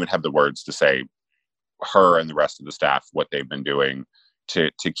 I don't even have the words to say her and the rest of the staff, what they've been doing to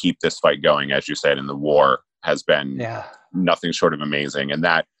keep this fight going, as you said, in the war has been nothing short of amazing. And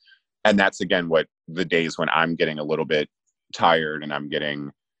that's, again, what the days when I'm getting a little bit tired and I'm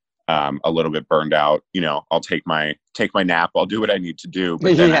getting a little bit burned out, I'll take my nap, I'll do what I need to do.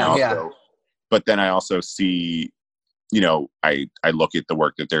 But then I also see, I look at the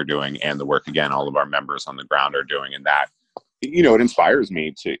work that they're doing and the work, again, all of our members on the ground are doing, and that, it inspires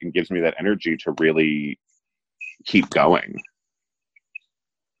me and gives me that energy to really keep going.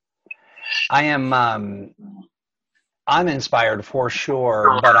 I am, I'm inspired for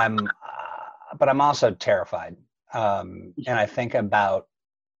sure, but I'm also terrified. And I think about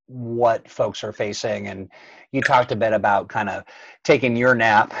what folks are facing, and you talked a bit about kind of taking your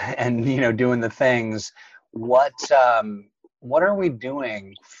nap and, doing the things. What are we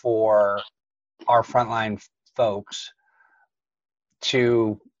doing for our frontline folks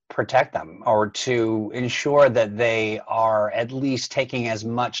to protect them, or to ensure that they are at least taking as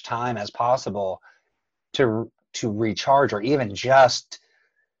much time as possible to recharge, or even just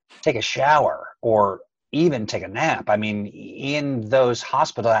take a shower, or even take a nap? I mean, in those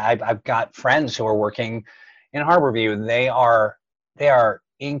hospitals, I've got friends who are working in Harborview. They are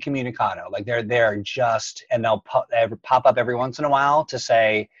incommunicado, like they're just, and they'll pop up every once in a while to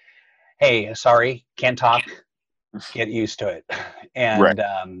say, "Hey, sorry, can't talk. Get used to it." And right.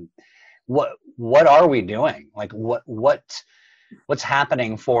 What are we doing? Like what's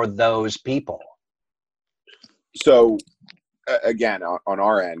happening for those people? So again, on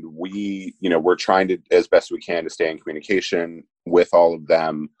our end, we're trying to, as best we can, to stay in communication with all of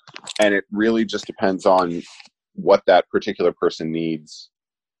them, and it really just depends on what that particular person needs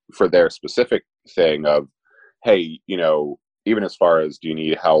for their specific thing of, hey, even as far as, do you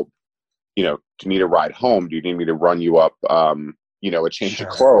need help, do you need a ride home, do you need me to run you up a change of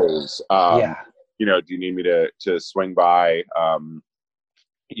clothes, do you need me to swing by and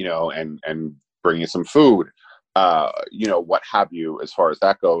bring you some food, what have you, as far as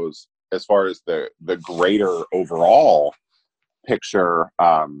that goes. As far as the greater overall picture,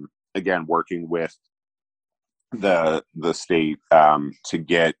 again, working with the state to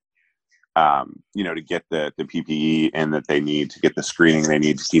get to get the PPE and that they need, to get the screening they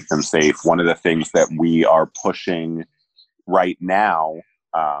need to keep them safe. One of the things that we are pushing right now,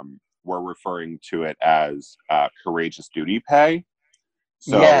 we're referring to it as courageous duty pay.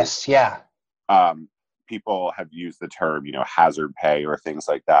 So, yes, yeah. People have used the term, hazard pay or things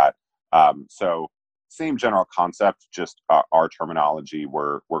like that. So same general concept, just our terminology,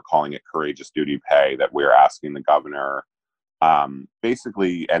 we're calling it courageous duty pay, that we're asking the governor,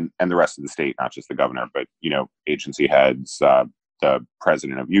 basically, and the rest of the state, not just the governor, but, agency heads, the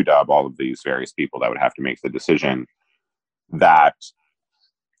president of UW, all of these various people that would have to make the decision, that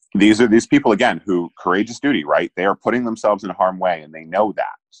these are these people, again, who, courageous duty, right? They are putting themselves in harm's way, and they know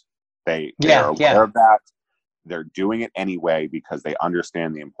that. They are aware of that. They're doing it anyway because they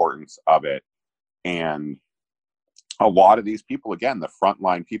understand the importance of it. And a lot of these people, again, the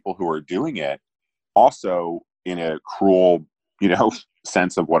frontline people who are doing it, also in a cruel,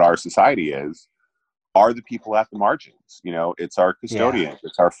 sense of what our society is, are the people at the margins. It's our custodians,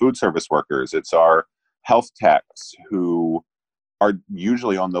 it's our food service workers, it's our health techs, who are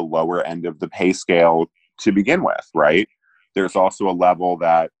usually on the lower end of the pay scale to begin with, right? There's also a level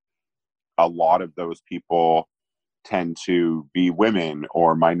that a lot of those people tend to be women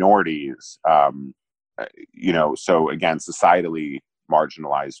or minorities, so again, societally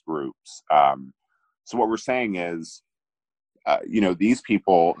marginalized groups. So what we're saying is, these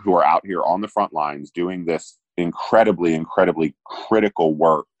people who are out here on the front lines doing this incredibly, incredibly critical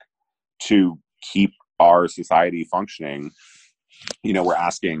work to keep our society functioning, we're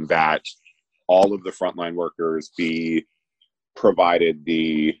asking that all of the frontline workers be provided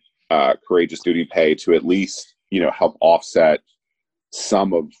the courageous duty pay to at least, help offset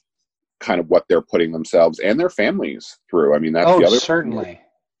some of kind of what they're putting themselves and their families through. I mean, that's the other certainly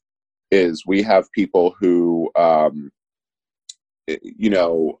is we have people who, are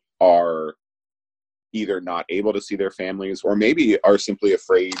either not able to see their families, or maybe are simply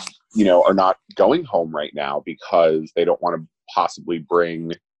afraid, are not going home right now because they don't want to possibly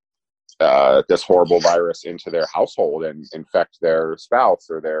bring this horrible virus into their household and infect their spouse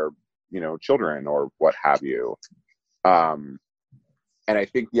or their, children or what have you. And I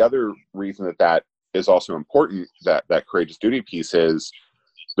think the other reason that is also important, that courageous duty piece, is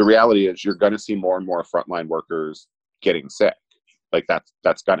the reality is you're going to see more and more frontline workers getting sick. Like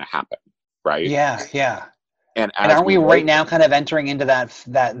that's going to happen, right? Yeah. And aren't we right now kind of entering into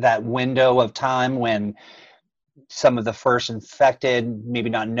that window of time when some of the first infected, maybe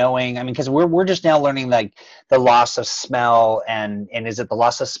not knowing, because we're just now learning, like, the loss of smell and is it the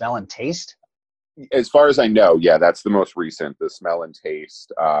loss of smell and taste? As far as I know, yeah, that's the most recent, the smell and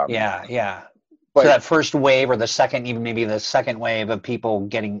taste. Yeah. But so that first wave, or the second, even maybe the second wave of people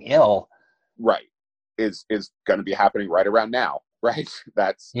getting ill, right, is going to be happening right around now, right? It's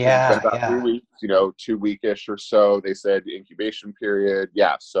been about 3 weeks, 2 weekish or so. They said incubation period.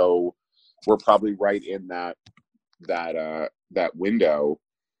 Yeah, so we're probably right in that window.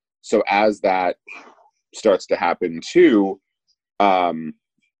 So as that starts to happen too, one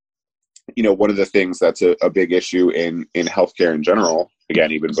of the things that's a big issue in healthcare in general,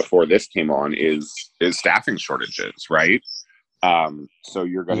 again, even before this came on, is staffing shortages, right? So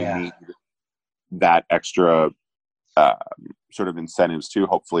you're going to need that extra sort of incentives too,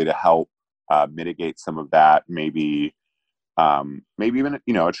 hopefully, to help mitigate some of that. Maybe even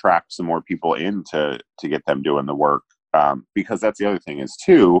attract some more people in to get them doing the work, because that's the other thing is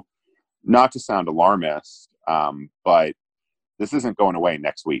too, not to sound alarmist, but this isn't going away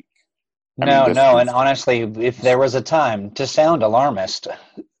next week. No, and honestly, if there was a time to sound alarmist,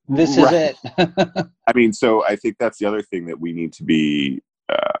 this is it. So I think that's the other thing that we need to be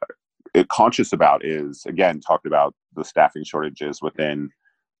conscious about is, again, talked about the staffing shortages within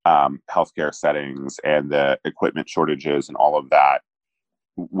healthcare settings and the equipment shortages and all of that.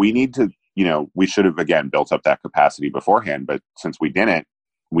 We need to, we should have, again, built up that capacity beforehand, but since we didn't,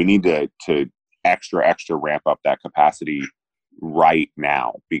 we need to extra ramp up that capacity right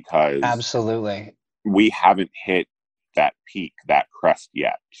now, because absolutely we haven't hit that peak, that crest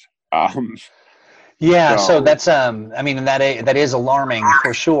yet. So that's that is alarming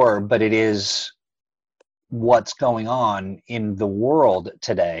for sure, but it is what's going on in the world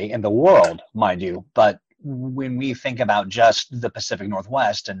today, mind you. But when we think about just the Pacific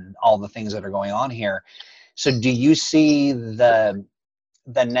Northwest and all the things that are going on here, so do you see the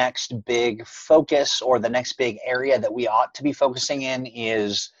next big focus, or the next big area that we ought to be focusing in,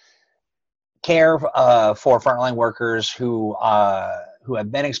 is care for frontline workers who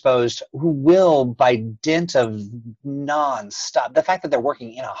have been exposed, who will, by dint of nonstop, the fact that they're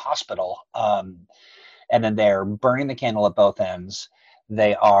working in a hospital, and then they're burning the candle at both ends,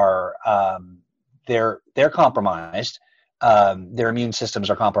 they are they're compromised. Their immune systems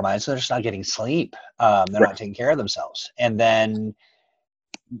are compromised, so they're just not getting sleep. They're not taking care of themselves. And then,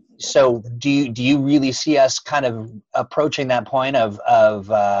 so do you really see us kind of approaching that point of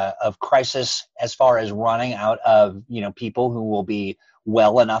crisis, as far as running out of people who will be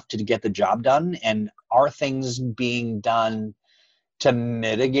well enough to get the job done? And are things being done to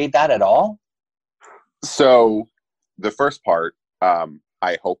mitigate that at all? So the first part,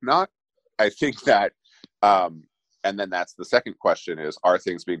 I hope not. I think that, and then that's the second question, is, are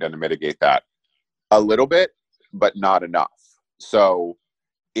things being done to mitigate that? A little bit, but not enough. So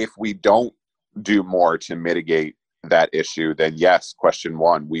if we don't do more to mitigate that issue, then yes, question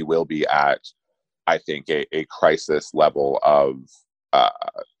one, we will be at, I think, a crisis level of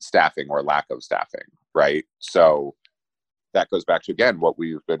staffing or lack of staffing, right? So that goes back to, again, what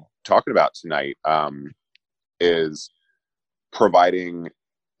we've been talking about tonight, is providing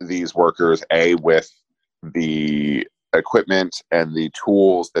these workers, with the equipment and the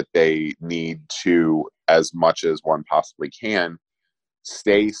tools that they need to, as much as one possibly can,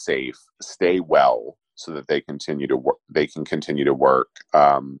 stay safe, stay well, so that they continue to work. They can continue to work,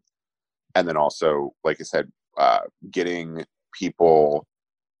 and then also, like I said, getting people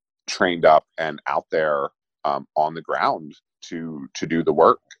trained up and out there on the ground to do the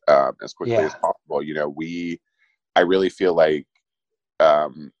work as quickly as possible. I really feel like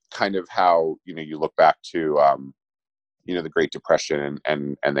kind of how you look back to the Great Depression,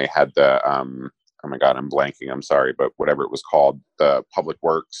 and they had the oh my God, I'm blanking. I'm sorry, but whatever it was called, the public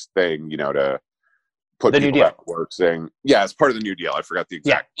works thing, to put the people New Deal. back to work, saying, yeah, it's part of the New Deal. I forgot the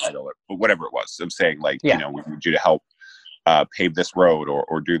exact title, but whatever it was, I'm saying, like, we need you to help pave this road,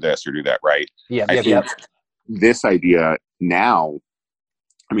 or do this or do that, right? I think this idea now,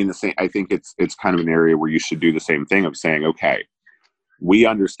 I think it's kind of an area where you should do the same thing of saying, okay, we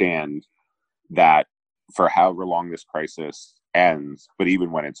understand that for however long this crisis ends, but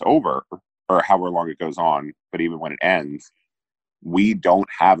even when it's over, or however long it goes on, but even when it ends, we don't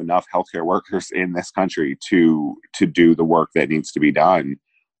have enough healthcare workers in this country to do the work that needs to be done.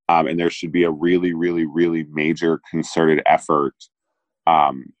 And there should be a really, really, really major concerted effort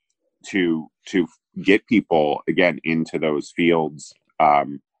to get people again into those fields.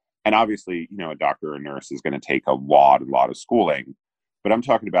 And obviously, a doctor or nurse is going to take a lot of schooling, but I'm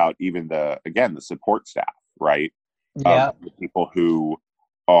talking about even the support staff, right? Yeah. The people who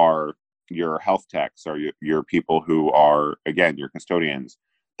are your health techs, or your people who are, again, your custodians,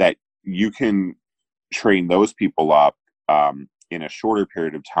 that you can train those people up in a shorter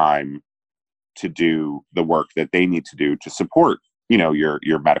period of time to do the work that they need to do to support,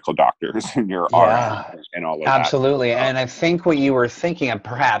 your medical doctors and your RNs and all of that. Absolutely. And I think what you were thinking of,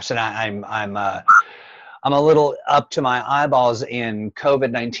 perhaps, and I'm a little up to my eyeballs in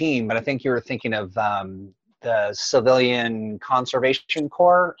COVID-19, but I think you were thinking of the Civilian Conservation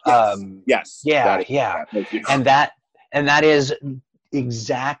Corps. Yes. Yeah. And that is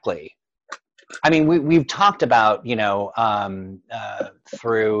exactly. I mean, we've talked about, through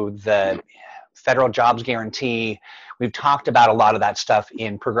the federal jobs guarantee, we've talked about a lot of that stuff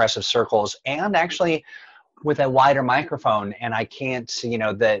in progressive circles, and actually with a wider microphone. And I can't,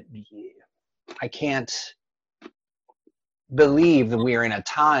 I can't believe that we're in a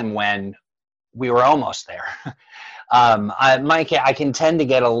time when we were almost there. Mike, I can tend to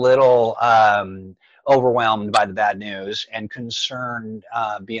get a little overwhelmed by the bad news and concerned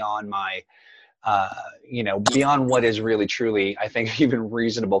beyond my, beyond what is really truly, I think, even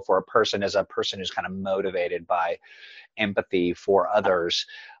reasonable for a person, as a person who's kind of motivated by empathy for others.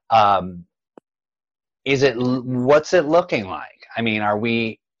 What's it looking like? I mean, are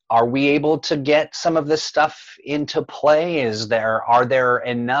we able to get some of this stuff into play? Are there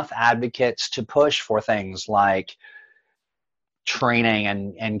enough advocates to push for things like training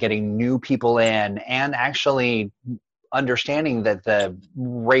and getting new people in, and actually understanding that the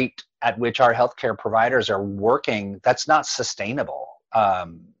rate at which our healthcare providers are working, that's not sustainable?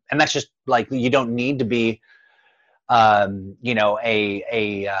 And that's just like, you don't need to be a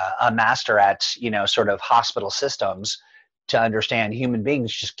master at, sort of hospital systems to understand human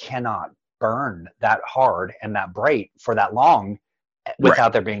beings just cannot burn that hard and that bright for that long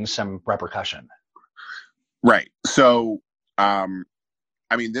without there being some repercussion. Right. So,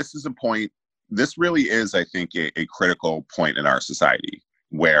 this is a point, this really is, I think, a critical point in our society,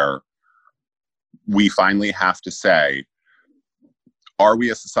 where we finally have to say, are we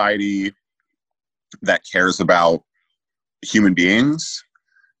a society that cares about human beings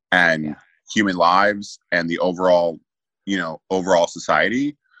and human lives and the overall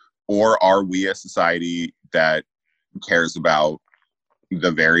society? Or are we a society that cares about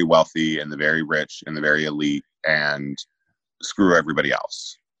the very wealthy and the very rich and the very elite and screw everybody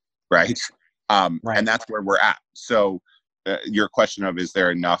else? Right. And that's where we're at. So your question of, is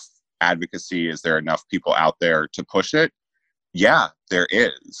there enough advocacy? Is there enough people out there to push it? Yeah, there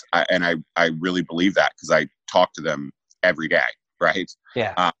is. I really believe that, because I talk to them every day. Right.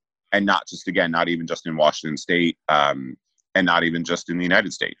 Yeah. And not even just in Washington State, and not even just in the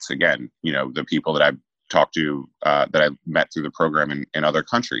United States. Again, the people that I've talked to, that I've met through the program in other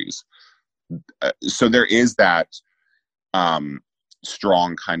countries. So there is that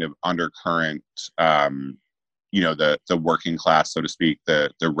strong kind of undercurrent, the working class, so to speak,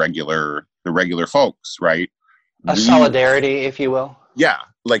 the regular folks, right? Solidarity, if you will. Yeah.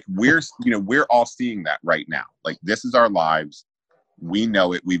 Like we're all seeing that right now. Like, this is our lives. We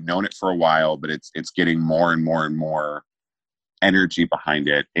know it. We've known it for a while, but it's getting more and more and more energy behind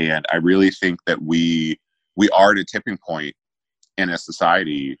it. And I really think that we are at a tipping point in a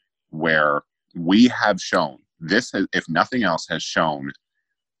society where we have shown, this has, if nothing else, has shown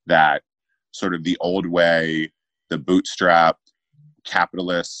that sort of the old way, the bootstrap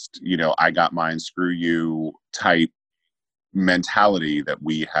capitalist, I got mine, screw you type mentality that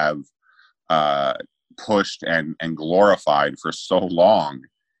we have pushed and glorified for so long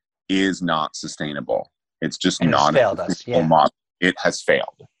is not sustainable. It's just not. It's failed us. Yeah. It has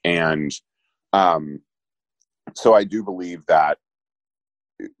failed. And so I do believe that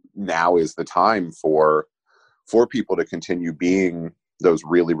now is the time for people to continue being those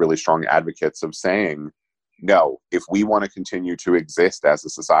really, really strong advocates of saying, no, if we want to continue to exist as a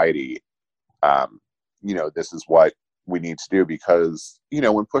society, this is what we need to do. Because,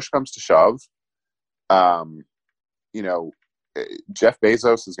 when push comes to shove, Jeff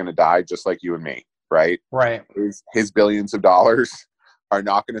Bezos is going to die just like you and me, right? Right. His billions of dollars are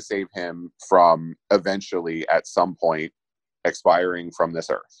not going to save him from eventually, at some point, expiring from this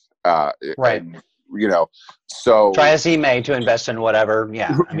earth. Right. you know, so try as he may to invest in whatever.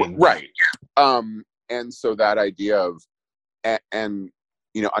 Yeah. I mean, right. And so that idea of, and,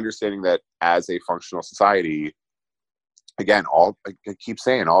 you know, understanding that as a functional society, again, I keep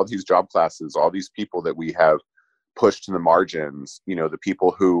saying, all these job classes, all these people that we have pushed to the margins, you know, the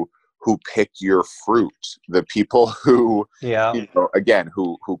people who pick your fruit, the people who, yeah, you know, again,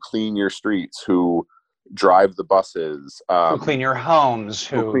 who clean your streets, who drive the buses, who clean your homes,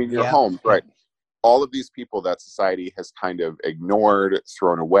 who clean your homes, right? All of these people that society has kind of ignored,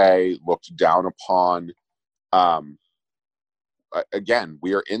 thrown away, looked down upon. Again,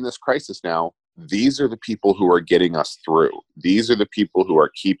 we are in this crisis now. These are the people who are getting us through. These are the people who are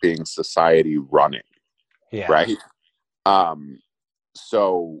keeping society running. Yeah. Right.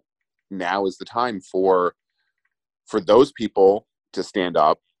 So now is the time for those people to stand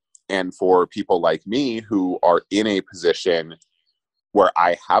up, and for people like me who are in a position where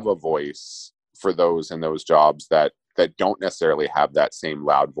I have a voice for those in those jobs that don't necessarily have that same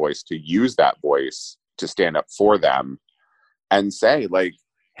loud voice, to use that voice to stand up for them and say, like,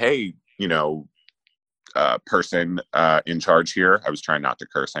 hey, you know, person in charge here. I was trying not to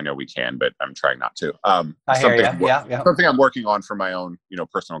curse. I know we can, but I'm trying not to. I hear you. Yeah. Something I'm working on for my own, you know,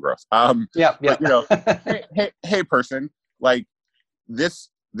 personal growth. Yeah. But, you know, hey, person, like this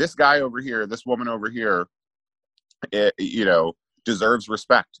guy over here, this woman over here, you know, deserves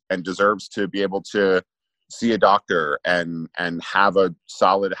respect and deserves to be able to see a doctor and have a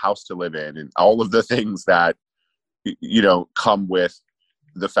solid house to live in, and all of the things that, you know, come with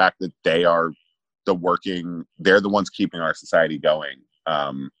the fact that they're the ones keeping our society going.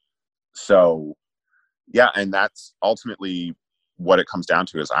 So yeah, and that's ultimately what it comes down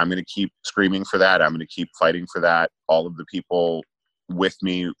to, is I'm going to keep screaming for that. I'm going to keep fighting for that. All of the people with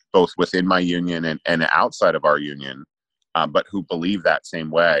me, both within my union and outside of our union, but who believe that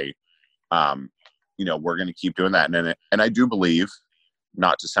same way, you know, we're going to keep doing that. And I do believe,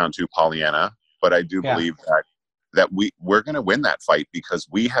 not to sound too Pollyanna, but I do believe that we're going to win that fight, because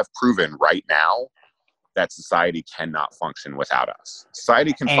we have proven right now that society cannot function without us.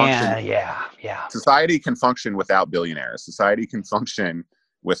 Society can function. Society can function without billionaires. Society can function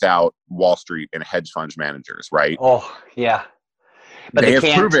without Wall Street and hedge fund managers, right? Oh, yeah. But they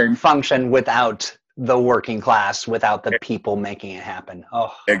can't function without the working class, without the people making it happen.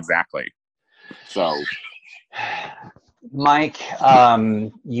 Oh, exactly. So, Mike,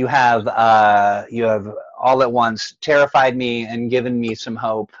 you have all at once terrified me and given me some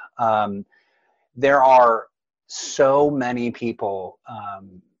hope. There are so many people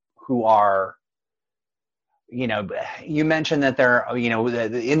who are, you know, you mentioned that there, you know,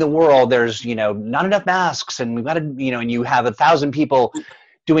 in the world, there's, you know, not enough masks, and we've got to, you know, and you have 1,000 people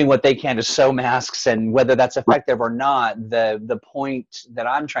doing what they can to sew masks, and whether that's effective or not, the point that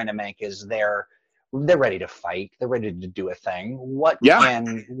I'm trying to make is they're ready to fight. They're ready to do a thing. What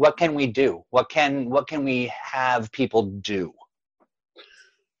can we do? What can we have people do?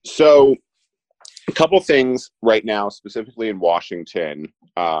 So, a couple things right now, specifically in Washington.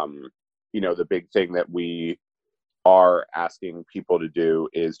 You know, the big thing that we are asking people to do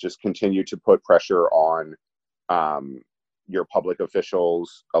is just continue to put pressure on your public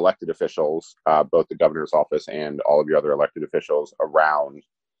officials, elected officials, both the governor's office and all of your other elected officials, around,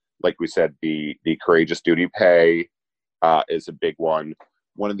 like we said, the courageous duty pay is a big one.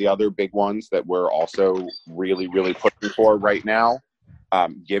 One of the other big ones that we're also really, really pushing for right now,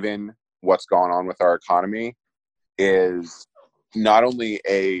 given what's gone on with our economy, is not only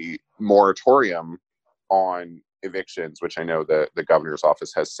a moratorium on evictions, which I know the governor's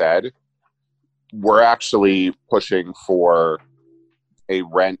office has said. We're actually pushing for a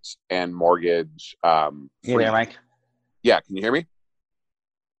rent and mortgage. You there, Mike? Yeah, can you hear me?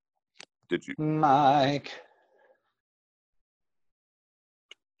 Did you? Mike.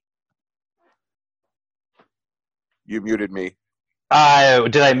 You muted me.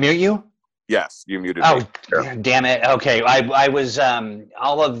 Did I mute you? Yes, you muted me. Oh, damn it. Okay. I was,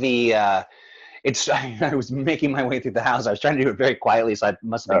 all of the, I was making my way through the house. I was trying to do it very quietly, so I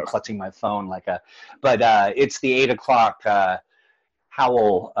must have been clutching my phone but it's the 8 o'clock,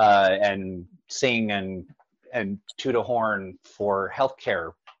 howl, and sing and toot a horn for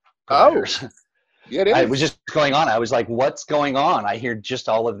healthcare providers. Oh, yeah, it is. It was just going on. I was like, what's going on? I hear just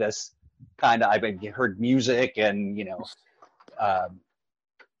all of this I've heard music and, you know,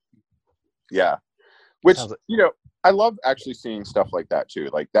 yeah, which, you know, I love actually seeing stuff like that too.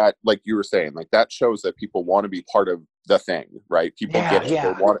 Like that, like you were saying, like that shows that people want to be part of the thing, right? People get it.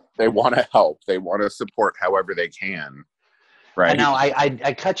 Yeah. They want to help. They want to support however they can. Right. And now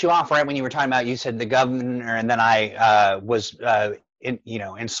I cut you off right when you were talking about, you said the governor, and then I was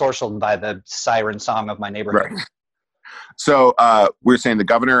ensorcelled by the siren song of my neighborhood. Right. So we're saying the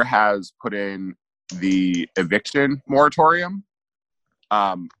governor has put in the eviction moratorium,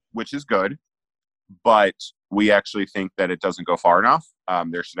 which is good, but we actually think that it doesn't go far enough.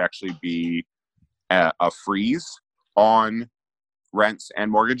 There should actually be a freeze on rents and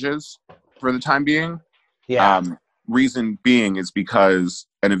mortgages for the time being. Yeah. Reason being is because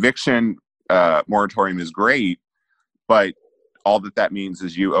an eviction moratorium is great, but all that means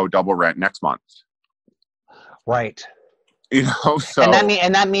is you owe double rent next month. Right. So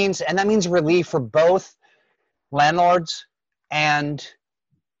and that means relief for both landlords and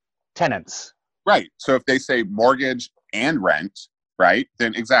tenants. Right. So if they say mortgage and rent, right,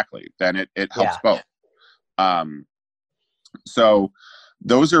 then exactly, then it helps both. So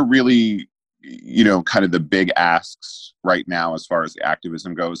those are really, kind of the big asks right now as far as the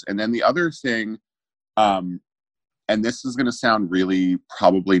activism goes. And then the other thing, and this is going to sound really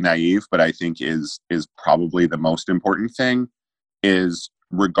probably naive, but I think is probably the most important thing, is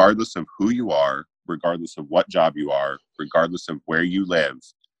regardless of who you are, regardless of what job you are, regardless of where you live,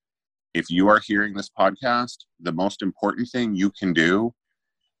 if you are hearing this podcast, the most important thing you can do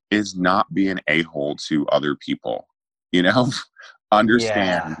is not be an a-hole to other people.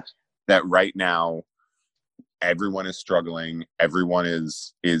 Understand that right now everyone is struggling. Everyone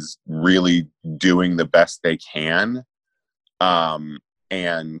is really doing the best they can.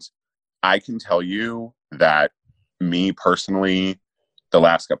 And I can tell you that me personally, the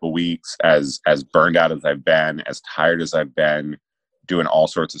last couple of weeks, as burned out as I've been, as tired as I've been, doing all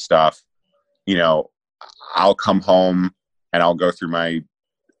sorts of stuff, I'll come home and I'll go through my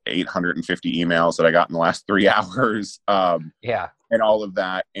 850 emails that I got in the last 3 hours. And all of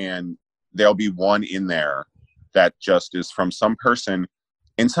that. And there'll be one in there that just is from some person,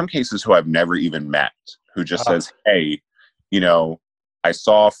 in some cases who I've never even met, who just says, hey, I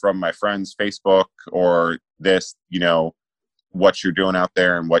saw from my friend's Facebook or this, what you're doing out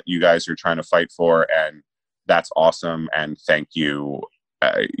there and what you guys are trying to fight for. And that's awesome. And thank you.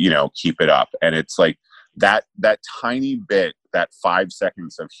 Keep it up. And it's like that tiny bit, that 5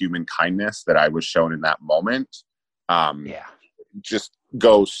 seconds of human kindness that I was shown in that moment, just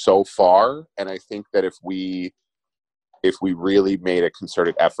goes so far. And I think that if we really made a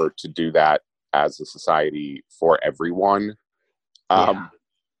concerted effort to do that as a society for everyone, I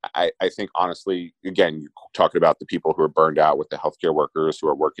think honestly, again, you're talking about the people who are burned out with the healthcare workers who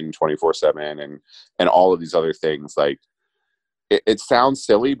are working 24/7 and all of these other things. Like it sounds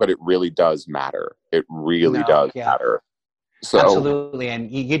silly, but it really does matter. It really does matter. So, absolutely.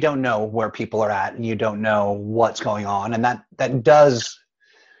 And you don't know where people are at, and you don't know what's going on. And that does,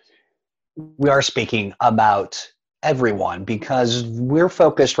 we are speaking about everyone, because we're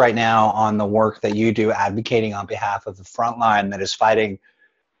focused right now on the work that you do, advocating on behalf of the front line that is fighting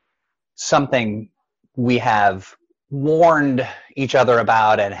something we have warned each other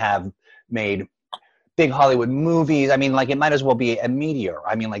about and have made big Hollywood movies. I mean, like, it might as well be a meteor.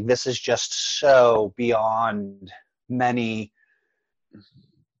 I mean, like, this is just so beyond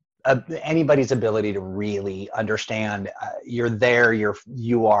anybody's ability to really understand. You're there,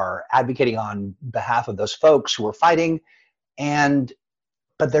 you are advocating on behalf of those folks who are fighting,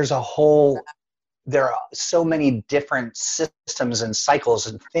 but there are so many different systems and cycles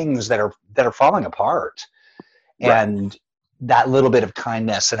and things that are falling apart. Right. And that little bit of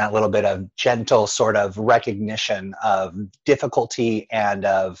kindness and that little bit of gentle sort of recognition of difficulty and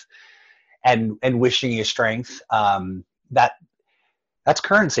wishing you strength, that's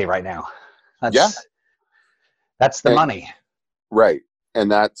currency right now. That's the money. Right.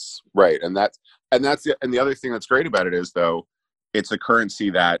 And that's right. And the other thing that's great about it is, though, it's a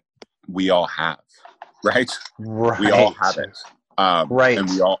currency that we all have, right? We all have it. Right. And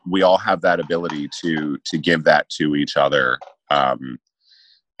we all have that ability to give that to each other, and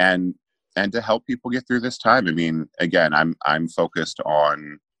to help people get through this time. I mean, again, I'm focused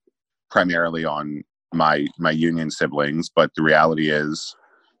primarily on my union siblings, but the reality is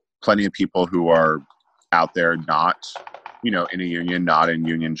plenty of people who are out there not, in a union, not in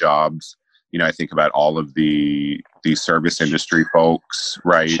union jobs. I think about all of the service industry folks,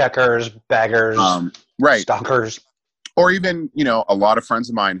 right? Checkers, baggers, right. stalkers. Or even, a lot of friends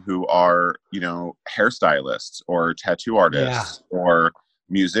of mine who are, hairstylists or tattoo artists or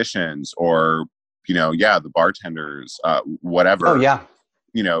musicians or, the bartenders, whatever. Oh, yeah.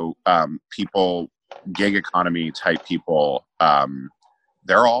 People, gig economy type people,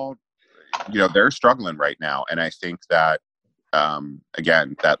 they're all, they're struggling right now. And I think that,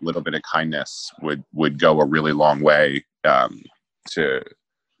 again, that little bit of kindness would go a really long way to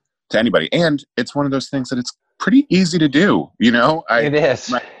anybody. And it's one of those things that pretty easy to do. It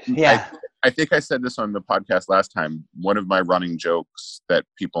is. Yeah. I think I said this on the podcast last time. One of my running jokes that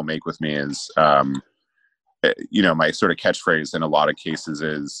people make with me is, my sort of catchphrase in a lot of cases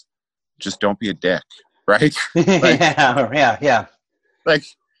is just don't be a dick, right? Yeah. Like,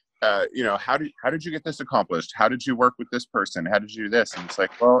 how did you get this accomplished? How did you work with this person? How did you do this? And it's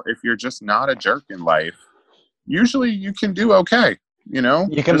like, well, if you're just not a jerk in life, usually you can do okay. You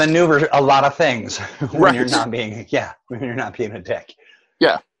can maneuver a lot of things when right. you're not being a dick.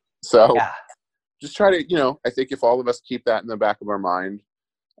 Yeah. So just try to, I think if all of us keep that in the back of our mind,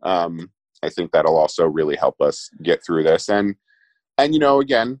 I think that'll also really help us get through this. And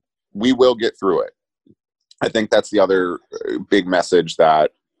again, we will get through it. I think that's the other big message that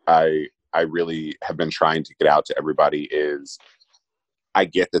I really have been trying to get out to everybody is I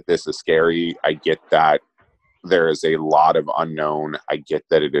get that this is scary. I get that there is a lot of unknown. I get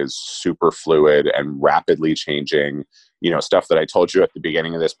that it is super fluid and rapidly changing. Stuff that I told you at the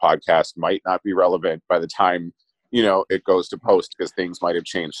beginning of this podcast might not be relevant by the time, it goes to post because things might have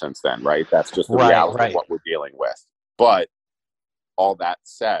changed since then, right? That's just the reality of what we're dealing with. But all that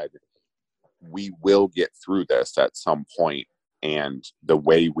said, we will get through this at some point, and the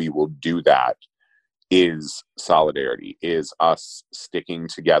way we will do that is solidarity, is us sticking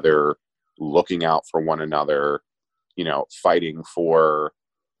together, looking out for one another, fighting for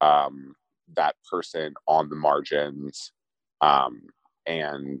that person on the margins,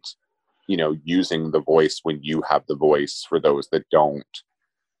 and using the voice when you have the voice for those that don't,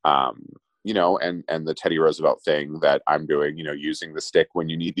 and the Teddy Roosevelt thing that I'm doing, using the stick when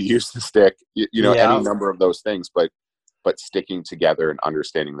you need to use the stick, any number of those things, but sticking together and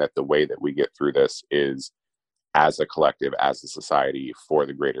understanding that the way that we get through this is as a collective, as a society, for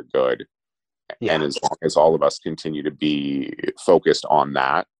the greater good. Yeah. And as long as all of us continue to be focused on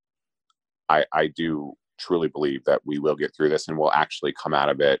that, I do truly believe that we will get through this and we'll actually come out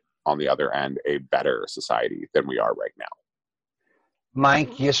of it on the other end a better society than we are right now.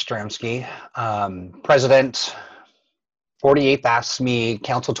 Mike Yastrzemski, President, 48th AFSCME,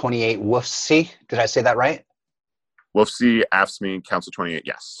 Council 28, WFC. Did I say that right? WFC, AFSCME, Council 28,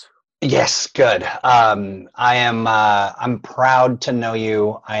 yes. Yes, good. I'm proud to know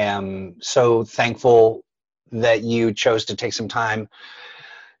you. I am so thankful that you chose to take some time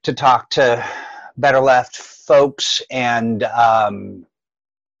to talk to Better Left folks, and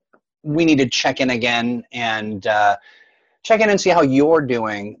we need to check in again and check in and see how you're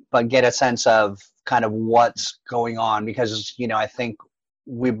doing, but get a sense of kind of what's going on, because I think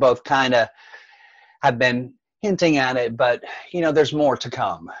we both kind of have been hinting at it, but there's more to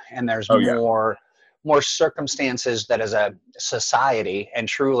come, and there's more circumstances that as a society and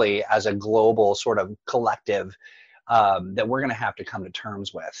truly as a global sort of collective that we're going to have to come to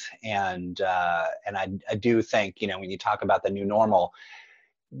terms with. And I do think, when you talk about the new normal,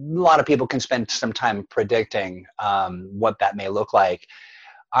 a lot of people can spend some time predicting what that may look like.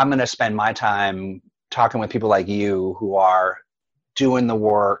 I'm going to spend my time talking with people like you who are doing the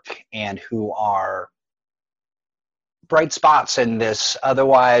work and who are bright spots in this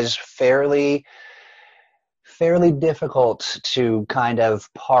otherwise fairly difficult to kind of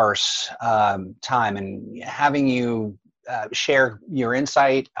parse time, and having you share your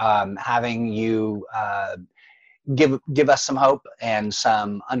insight, having you give us some hope and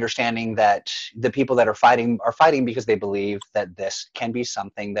some understanding that the people that are fighting because they believe that this can be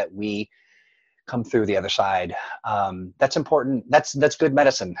something that we come through the other side. That's important. That's good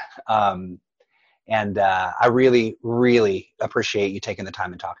medicine. And I really, really appreciate you taking the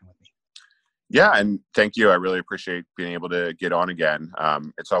time and talking with me. Yeah, and thank you. I really appreciate being able to get on again.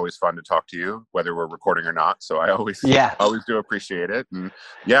 It's always fun to talk to you, whether we're recording or not. So I always do appreciate it. And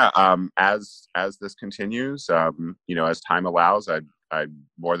as this continues, as time allows, I'm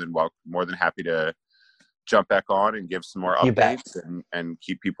more than happy to jump back on and give some more updates and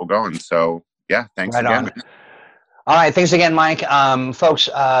keep people going. So yeah, thanks again. All right. Thanks again, Mike. Folks,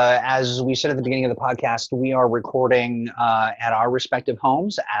 as we said at the beginning of the podcast, we are recording at our respective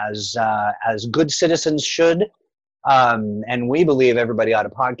homes as good citizens should. And we believe everybody ought to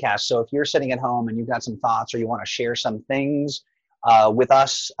podcast. So if you're sitting at home and you've got some thoughts or you want to share some things with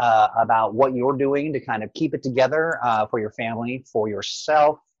us about what you're doing to kind of keep it together for your family, for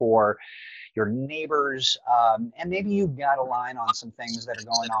yourself, for your neighbors, and maybe you've got a line on some things that are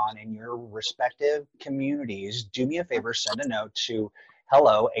going on in your respective communities, do me a favor, send a note to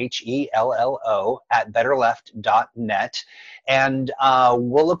hello, HELLO, @betterleft.net. And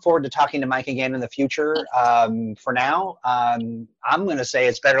we'll look forward to talking to Mike again in the future. For now, I'm going to say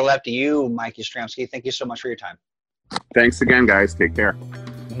it's better left to you, Mike Yastrzemski. Thank you so much for your time. Thanks again, guys. Take care.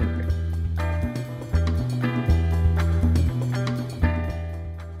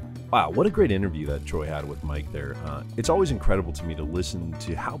 Wow, what a great interview that Troy had with Mike there. It's always incredible to me to listen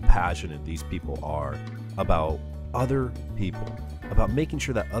to how passionate these people are about other people, about making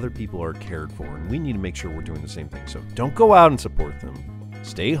sure that other people are cared for. And we need to make sure we're doing the same thing. So don't go out and support them.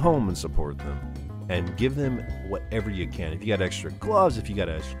 Stay home and support them. And give them whatever you can. If you got extra gloves, if you got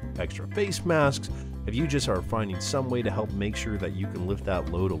extra face masks, if you just are finding some way to help make sure that you can lift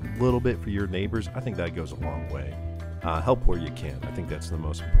that load a little bit for your neighbors, I think that goes a long way. Help where you can. I think that's the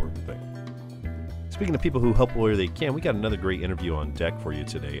most important thing. Speaking of people who help where they can, we got another great interview on deck for you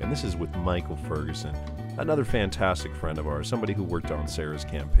today, and this is with Michael Ferguson, another fantastic friend of ours, somebody who worked on Sarah's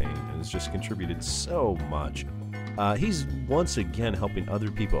campaign and has just contributed so much. He's once again helping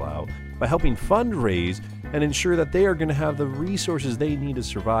other people out by helping fundraise and ensure that they are going to have the resources they need to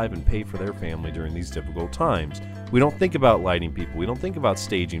survive and pay for their family during these difficult times. We don't think about lighting people. We don't think about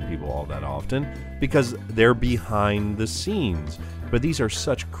staging people all that often because they're behind the scenes. But these are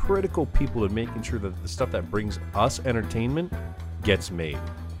such critical people in making sure that the stuff that brings us entertainment gets made.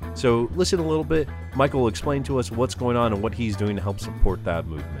 So listen a little bit. Michael will explain to us what's going on and what he's doing to help support that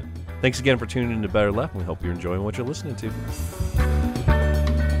movement. Thanks again for tuning in to Better Left. We hope you're enjoying what you're listening to.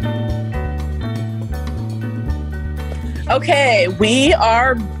 Okay, we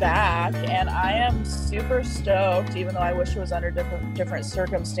are back, and I am super stoked, even though I wish it was under different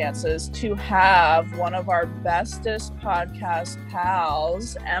circumstances, to have one of our bestest podcast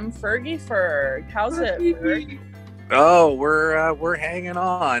pals, M. Fergie Ferg. How's it, Ferg? Oh, we're hanging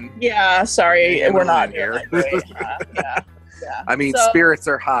on. Yeah, sorry, we're not here. Yeah. I mean, spirits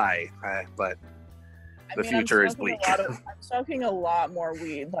are high, but the future is bleak. I'm smoking a lot more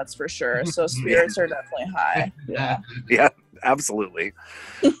weed, that's for sure. So spirits are definitely high. Yeah, absolutely.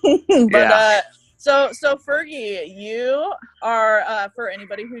 But so Fergie, you are for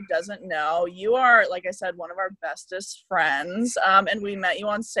anybody who doesn't know, you are, like I said, one of our bestest friends. And we met you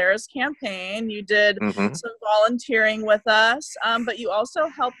on Sarah's campaign. You did some volunteering with us, but you also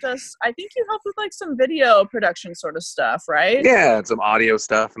helped us. I think you helped with like some video production sort of stuff, right? Yeah, and some audio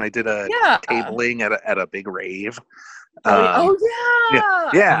stuff, and I did a tabling at a big rave. Yeah.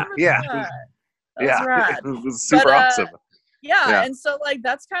 That's right. It was super awesome. Yeah, and so like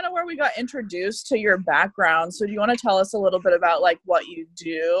that's kind of where we got introduced to your background. So do you want to tell us a little bit about like what you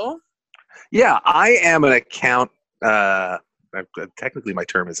do? Yeah, I am an account. Technically, my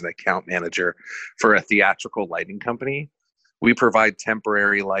term is an account manager for a theatrical lighting company. We provide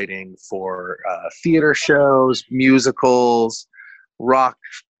temporary lighting for theater shows, musicals, rock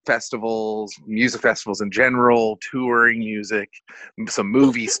festivals, music festivals in general, touring music, some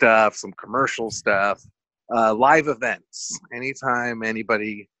movie stuff, some commercial stuff. Live events. Anytime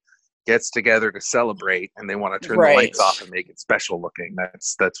anybody gets together to celebrate and they want to turn the lights off and make it special looking,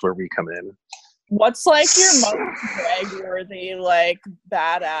 that's where we come in. What's like your most brag-worthy, like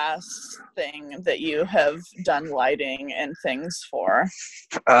badass thing that you have done lighting and things for?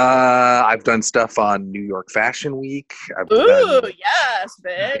 I've done stuff on New York Fashion Week. Yes,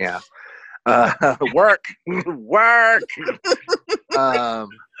 bitch. Yeah. Work.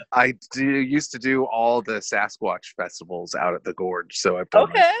 I used to do all the Sasquatch festivals out at the Gorge, so I've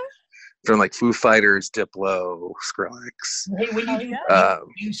done from like Foo Fighters, Diplo, Skrillex. Hey, when you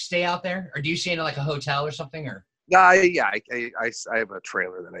do you stay out there, or do you stay in like a hotel or something, or? I have a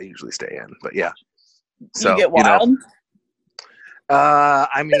trailer that I usually stay in, but yeah. So you get wild.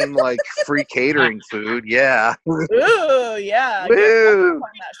 I mean, like free catering food, yeah. Ooh, yeah. Woo.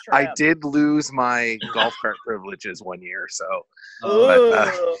 I did lose my golf cart privileges one year, so.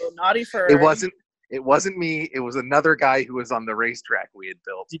 Naughty for. It wasn't me. It was another guy who was on the racetrack we had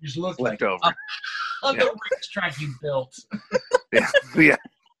built. You just looked flipped over. On the racetrack you built. Yeah.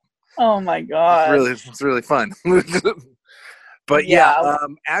 Oh my god. It's really fun. But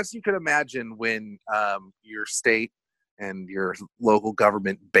as you can imagine, when your state and your local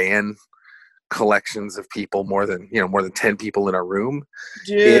government ban collections of people, more than 10 people in a room,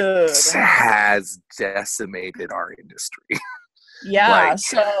 it has decimated our industry. Yeah,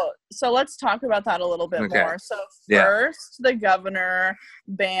 so let's talk about that a little bit more. So first, the governor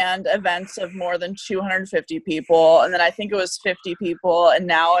banned events of more than 250 people, and then I think it was 50 people, and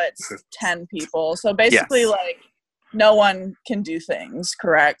now it's 10 people. So basically, like, no one can do things,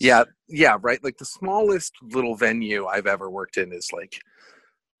 correct? Yeah, right. Like the smallest little venue I've ever worked in is like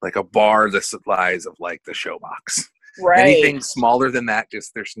a bar the size of like the Showbox. Right. Anything smaller than that,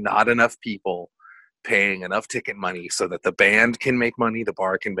 just there's not enough people paying enough ticket money so that the band can make money, the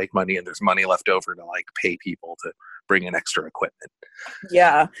bar can make money, and there's money left over to like pay people to bring in extra equipment.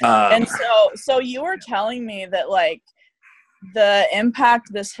 Yeah. And so you were telling me that like the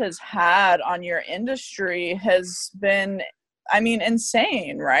impact this has had on your industry has been I mean,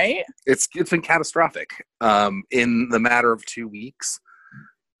 insane, right? It's been catastrophic. In the matter of 2 weeks,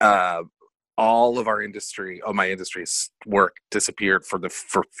 all of my industry's work disappeared for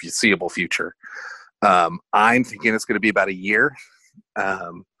foreseeable future. I'm thinking it's going to be about a year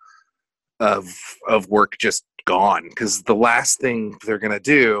of work just gone, because the last thing they're going to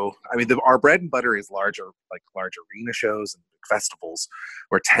do, I mean, our bread and butter is large arena shows and festivals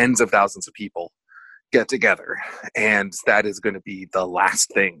where tens of thousands of people get together, and that is going to be the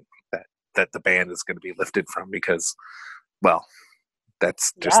last thing that the band is going to be lifted from, because, well,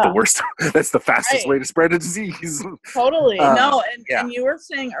 that's just the worst. That's the fastest way to spread a disease. Totally. No, and you were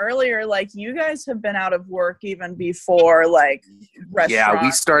saying earlier, like, you guys have been out of work even before, like,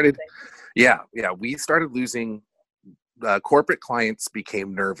 restaurants. Yeah, we started losing. Corporate clients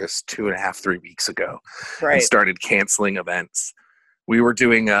became nervous 2.5-3 weeks ago, and started canceling events. We were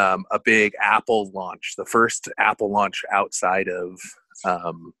doing a big Apple launch, the first Apple launch outside of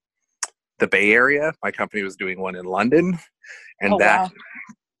the Bay Area. My company was doing one in London, and that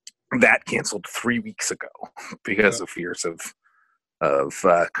canceled 3 weeks ago because of fears of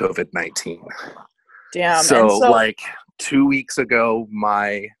COVID-19. Damn. So, like 2 weeks ago,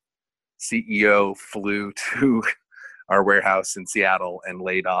 my CEO flew to our warehouse in Seattle and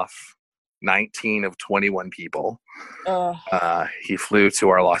laid off 19 of 21 people. He flew to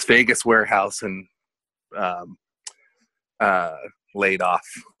our Las Vegas warehouse and laid off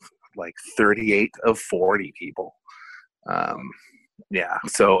like 38 of 40 people.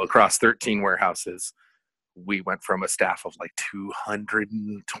 So across 13 warehouses, we went from a staff of like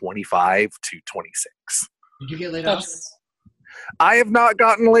 225 to 26. Did you get laid off? I have not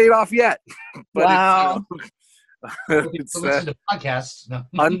gotten laid off yet. But wow. It's listen to podcasts. No.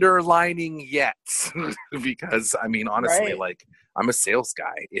 Underlining yet, because I mean, honestly, like, I'm a sales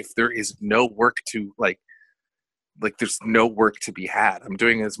guy. If there is no work to like there's no work to be had. I'm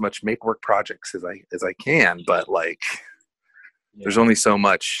doing as much make work projects as I can, but like, there's only so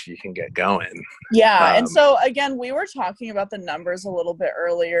much you can get going. Yeah. And so again, we were talking about the numbers a little bit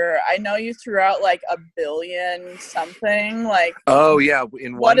earlier. I know you threw out like 1 billion something, like, oh yeah.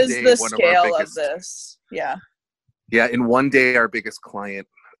 What is the scale of this? Yeah. Yeah. In one day, our biggest client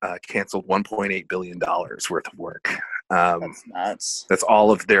canceled $1.8 billion worth of work. That's nuts. That's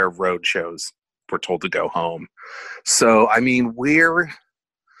all of their road shows were told to go home. So, I mean, we're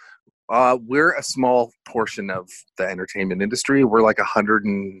a small portion of the entertainment industry. We're like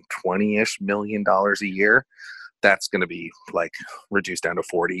 $120-ish million a year. That's going to be like reduced down to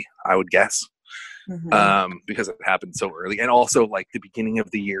 40, I would guess, because it happened so early. And also, like, the beginning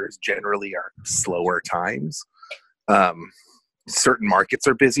of the years generally are slower times. Certain markets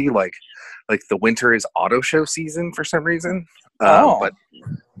are busy, like the winter is auto show season for some reason. But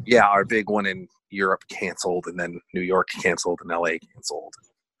yeah, our big one in Europe canceled, and then New York canceled, and LA canceled.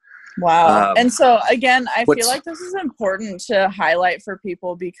 Wow. And so again, I feel like this is important to highlight for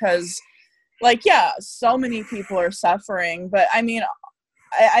people because, like, yeah, so many people are suffering, but I mean,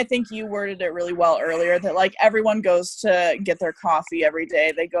 I think you worded it really well earlier that, like, everyone goes to get their coffee every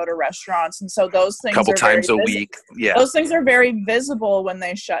day. They go to restaurants. And so those things couple times a week. Yeah. Those things are very visible when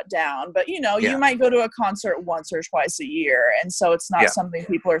they shut down. But, you know, you might go to a concert once or twice a year. And so it's not something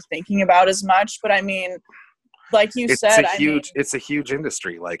people are thinking about as much. But I mean, like you said, it's a huge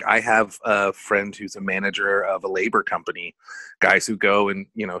industry. Like, I have a friend who's a manager of a labor company, guys who go and,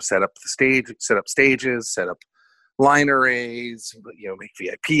 you know, set up stages, set up line arrays, you know, make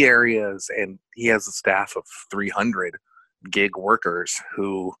VIP areas, and he has a staff of 300 gig workers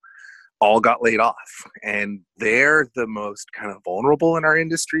who all got laid off, and they're the most kind of vulnerable in our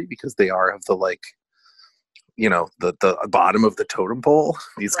industry because they are of the, like, you know, the bottom of the totem pole.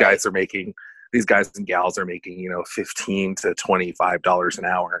 These guys and gals are making, you know, $15 to $25 an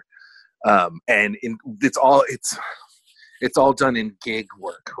hour, and it's all done in gig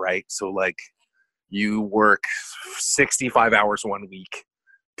work, right? So, like, you work 65 hours one week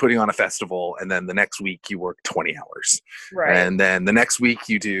putting on a festival, and then the next week you work 20 hours. Right. And then the next week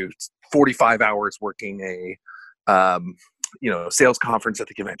you do 45 hours working a sales conference at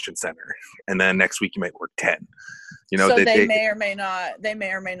the convention center. And then next week you might work 10. You know, so they may or may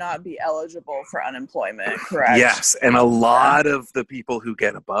not be eligible for unemployment, correct? Yes. And a lot of the people who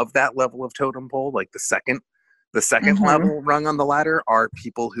get above that level of totem pole, like the second level rung on the ladder, are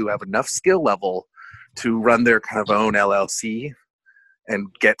people who have enough skill level to run their kind of own LLC and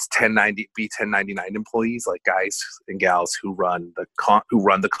get 1099 employees, like guys and gals who run the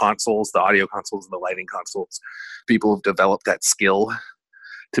consoles, the audio consoles and the lighting consoles. People who've developed that skill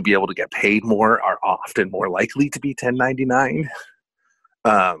to be able to get paid more are often more likely to be 1099.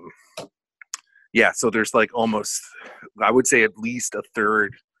 Yeah, so there's like almost, I would say at least a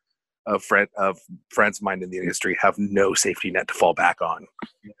third of friends of mine in the industry have no safety net to fall back on.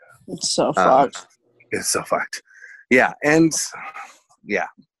 It's so fucked. It's so fucked. Yeah, and yeah,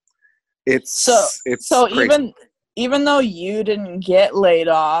 it's So crazy. even though you didn't get laid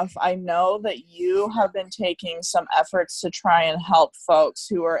off, I know that you have been taking some efforts to try and help folks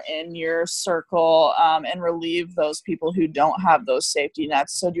who are in your circle, and relieve those people who don't have those safety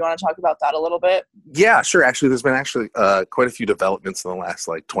nets. So do you want to talk about that a little bit? Yeah, sure. Actually, there's been quite a few developments in the last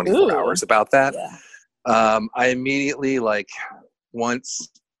like 24 hours about that. Yeah. I immediately, like, once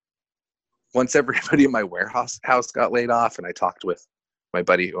everybody in my warehouse got laid off, and I talked with my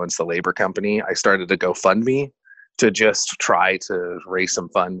buddy who owns the labor company, I started a GoFundMe to just try to raise some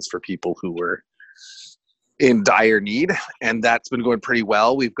funds for people who were in dire need, and that's been going pretty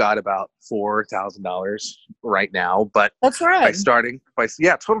well. We've got about $4,000 right now, but that's right. Totally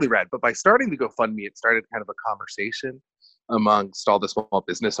rad. But by starting the GoFundMe, it started kind of a conversation amongst all the small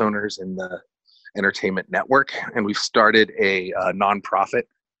business owners in the entertainment network, and we've started a nonprofit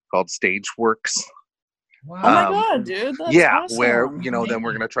called Stageworks. Wow. Oh my god, dude! That's awesome. Where then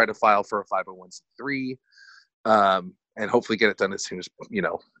we're gonna try to file for a 501c3, and hopefully get it done as soon as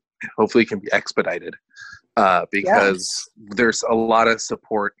hopefully it can be expedited, because there's a lot of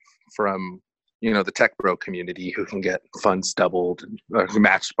support from the tech bro community who can get funds doubled,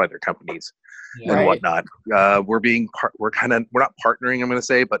 matched by their companies and whatnot. We're not partnering, I'm going to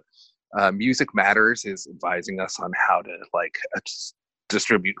say, but Music Matters is advising us on how to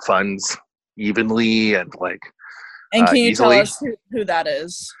distribute funds evenly and And can you easily. tell us who that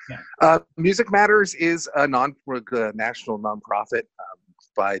is? Music Matters is a national nonprofit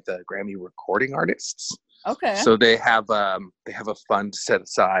by the Grammy recording artists. Okay. So they have a fund set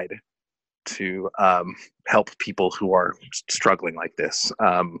aside to help people who are struggling like this.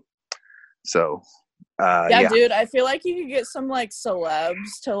 Dude, I feel like you could get some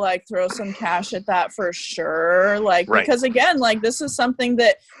celebs to throw some cash at that for sure. Because again, this is something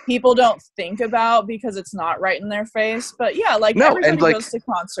that people don't think about because it's not right in their face. But everybody goes to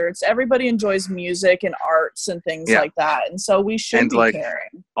concerts. Everybody enjoys music and arts and things like that. And so we should be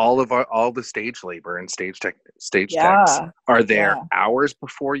caring. All the stage labor and stage techs are there hours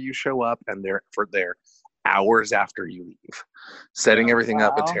before you show up, and they're hours after you leave, setting everything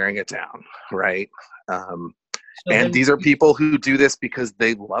up and tearing it down. Right. And these are people who do this because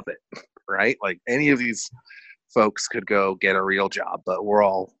they love it, right? Like any of these folks could go get a real job, but we're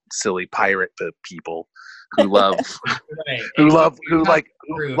all silly pirate people who love, who love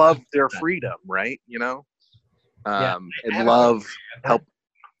their freedom, right? And love help.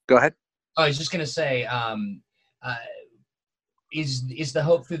 Go ahead. I was just gonna say, is the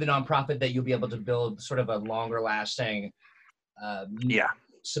hope through the nonprofit that you'll be able to build sort of a longer lasting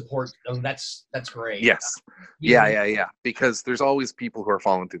support? Oh, that's great. Yes. Yeah. Because there's always people who are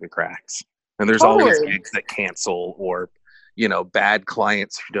falling through the cracks, and there's always gigs that cancel, or bad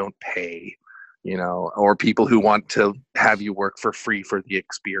clients who don't pay, or people who want to have you work for free for the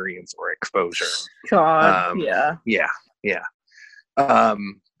experience or exposure. God,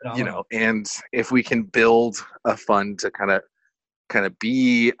 and if we can build a fund to kind of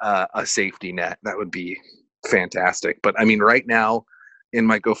be a safety net, that would be fantastic. But I mean, right now in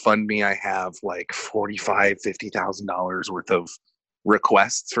my GoFundMe, I have $50,000 worth of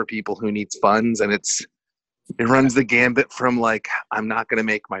requests for people who needs funds, and it runs the gambit from I'm not going to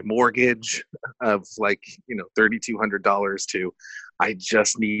make my mortgage of $3,200 to I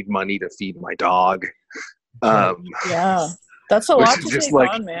just need money to feed my dog. That's a lot to take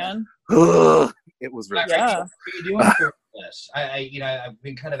on, man. It was really what are you doing for this? I've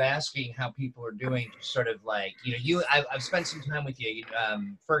been kind of asking how people are doing, sort of I've spent some time with you.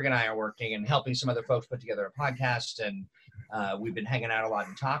 Ferg and I are working and helping some other folks put together a podcast, and we've been hanging out a lot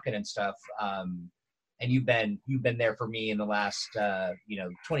and talking and stuff. And you've been there for me in the last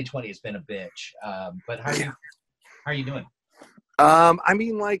 2020 has been a bitch. But how are you doing? I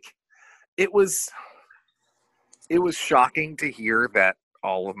mean, it was shocking to hear that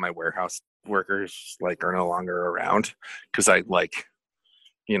all of my warehouse workers are no longer around, because I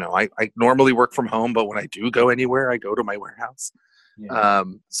normally work from home, but when I do go anywhere, I go to my warehouse.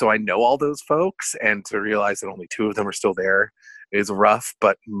 So I know all those folks, and to realize that only 2 of them are still there is rough.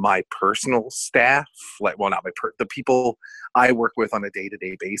 But my personal staff, the people I work with on a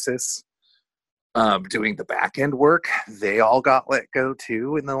day-to-day basis, doing the back end work, they all got let go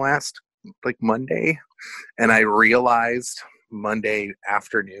too in the last Monday. And I realized Monday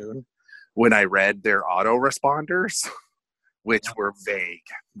afternoon when I read their autoresponders, which were vague.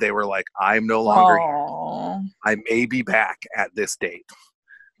 They were like, I'm no longer here. I may be back at this date.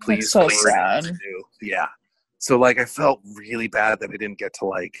 please. That's so sad. Yeah. So like, I felt really bad that I didn't get to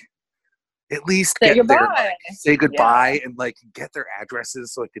like at least Say get goodbye. their say goodbye and like get their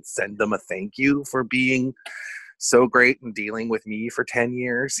addresses so I could send them a thank you for being so great and dealing with me for 10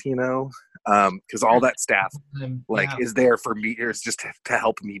 years, you know, because all that staff like is there for me, is just to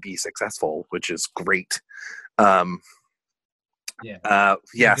help me be successful, which is great. So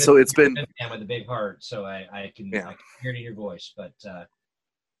it's been with a big heart, so I can hear it in your voice, but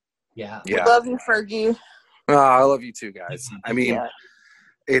we love you, Fergie. I love you too, guys. I mean,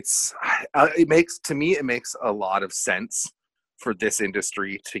 it makes a lot of sense for this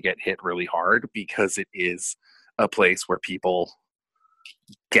industry to get hit really hard, because it is a place where people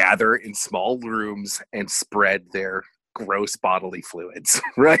gather in small rooms and spread their gross bodily fluids,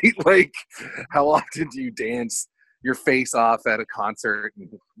 right? Like, how often do you dance your face off at a concert and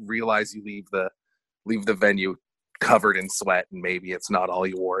realize you leave the venue covered in sweat and maybe it's not all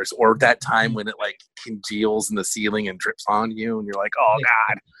yours, or that time when it like congeals in the ceiling and drips on you and you're like, oh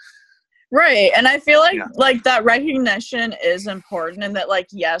God. Right. And I feel like that recognition is important, and that like,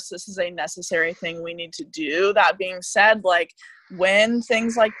 yes, this is a necessary thing we need to do. That being said, like, when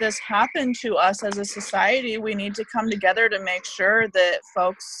things like this happen to us as a society, we need to come together to make sure that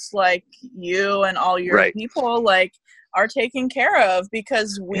folks like you and all your people like are taken care of,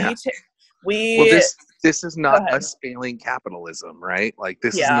 because this is not us failing capitalism, right? Like,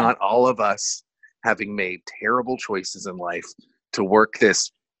 this is not all of us having made terrible choices in life to work this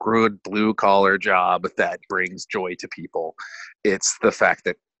good blue collar job that brings joy to people. It's the fact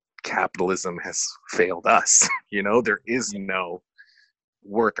that capitalism has failed us. You know, there is no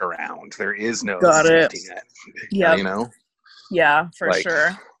workaround. There is no safety net. Yeah. You know? Yeah, for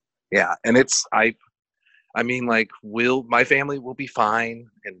sure. Yeah. And it's, I mean, like, my family will be fine,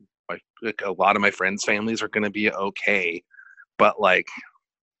 and a lot of my friends' families are going to be okay. But like,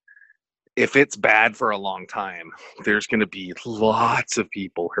 if it's bad for a long time, there's going to be lots of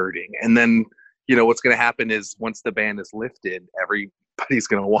people hurting. And then, you know, what's going to happen is once the ban is lifted, everybody's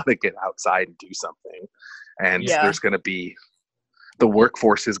going to want to get outside and do something. And there's going to be, the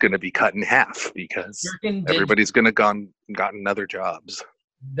workforce is going to be cut in half, because everybody's going to gotten other jobs.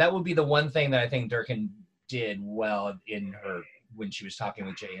 That would be the one thing that I think Durkin did well when she was talking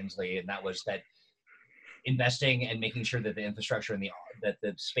with Jay Inslee, and that was that investing and making sure that the infrastructure and that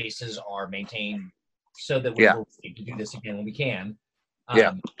the spaces are maintained so that we will be able to do this again when we can.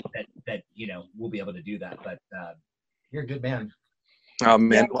 That you know, we'll be able to do that. But you're a good man.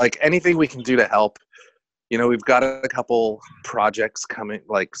 And like, anything we can do to help. You know, we've got a couple projects coming,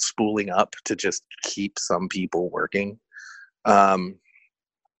 like spooling up to just keep some people working,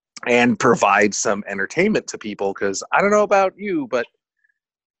 and provide some entertainment to people. Because I don't know about you, but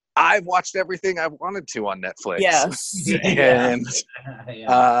I've watched everything I've wanted to on Netflix. Yes. And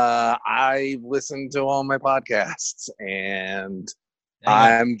I listen to all my podcasts, and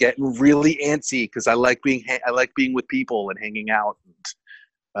I'm getting really antsy because I like being with people and hanging out. And,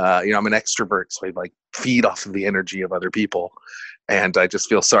 you know, I'm an extrovert, so I like feed off of the energy of other people. And I just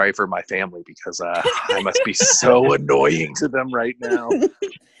feel sorry for my family, because I must be so annoying to them right now.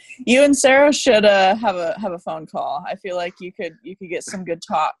 You and Sarah should have a phone call. I feel like you could get some good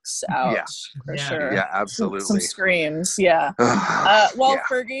talks out for sure. Yeah, absolutely. Some screams. Yeah.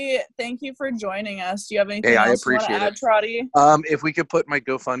 Fergie, thank you for joining us. Do you have anything else you want to add, Trotty? If we could put my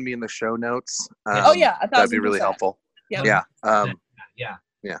GoFundMe in the show notes, that'd be really helpful. Yeah.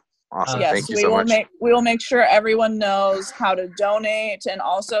 Awesome. Yes, Thank you so much. We will make sure everyone knows how to donate, and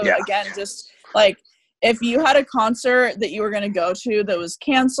also again, just like, if you had a concert that you were going to go to that was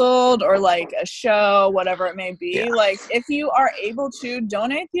canceled, or like a show, whatever it may be, like, if you are able to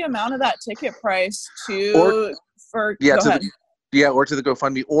donate the amount of that ticket price or to the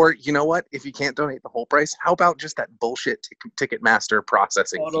GoFundMe, or you know what, if you can't donate the whole price, how about just that bullshit Ticketmaster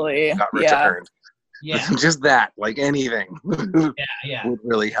processing fee got returned? Just that, like, anything would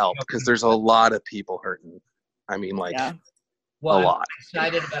really help, because there's a lot of people hurting. I mean, like, well, a lot. I'm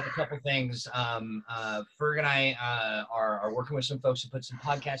excited about a couple things. Ferg and I are working with some folks to put some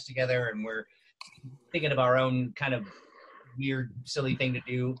podcasts together, and we're thinking of our own kind of weird, silly thing to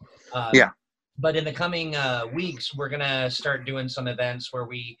do. But in the coming weeks, we're going to start doing some events where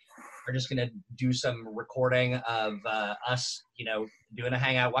we are just going to do some recording of us, you know, doing a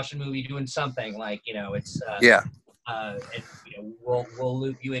hangout, watching a movie, doing something, like, you know, it's and you know, we'll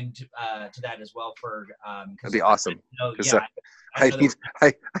loop you into to that as well, for that'd be awesome. I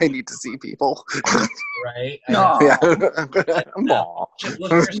need to see people. Right? No. Yeah. We'll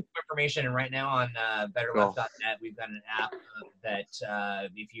share some information, and right now on betterleft.net, we've got an app that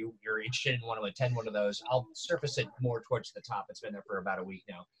if you're interested and want to attend one of those, I'll surface it more towards the top. It's been there for about a week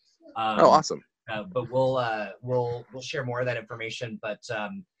now. Awesome. But we'll share more of that information. But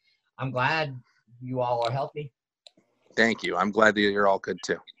I'm glad you all are healthy. Thank you. I'm glad that you're all good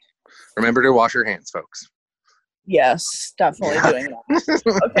too. Remember to wash your hands, folks. Yes, definitely doing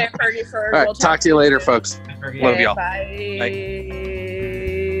that. Okay, Fergie, All right, we'll talk to you later, folks. Fergie. Love y'all.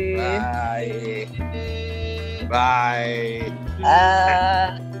 Bye.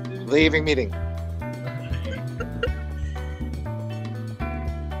 Bye. Leaving meeting.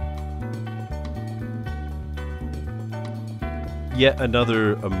 Yet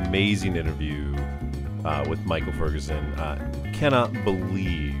another amazing interview with Michael Ferguson. Cannot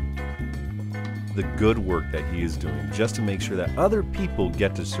believe the good work that he is doing just to make sure that other people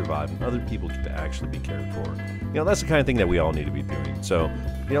get to survive and other people get to actually be cared for. That's the kind of thing that we all need to be doing. So,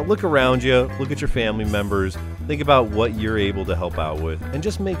 look around you, look at your family members, think about what you're able to help out with, and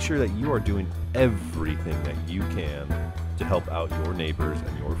just make sure that you are doing everything that you can to help out your neighbors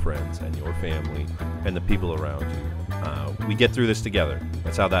and your friends and your family and the people around you. We get through this together.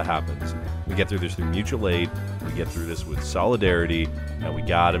 That's how that happens. We get through this through mutual aid. We get through this with solidarity, and we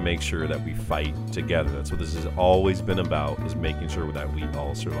got to make sure that we fight together. That's what this has always been about, is making sure that we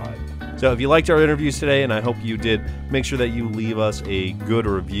all survive. So if you liked our interviews today, and I hope you did, make sure that you leave us a good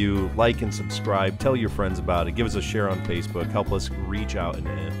review, like and subscribe, tell your friends about it, give us a share on Facebook, help us reach out and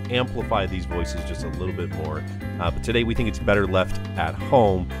amplify these voices just a little bit more. But today we think it's better left at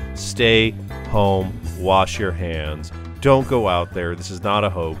home. Stay home, wash your hands. Don't go out there. This is not a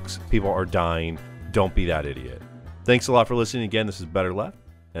hoax. People are dying. Don't be that idiot. Thanks a lot for listening. Again, this is Better Left,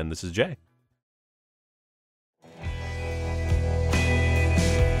 and this is Jay.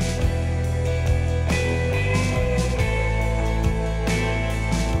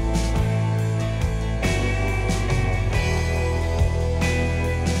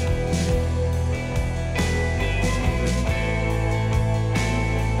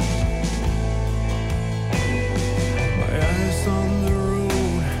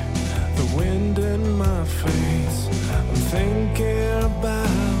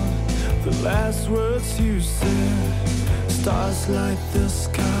 Last words you said, stars light the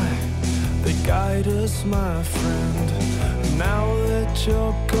sky, they guide us, my friend. Now that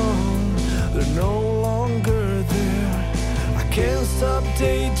you're gone, they're no longer there. I can't stop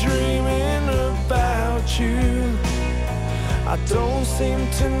daydreaming about you. I don't seem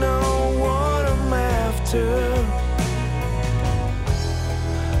to know what I'm after.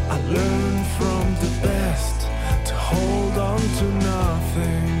 I learned from the best to hold on to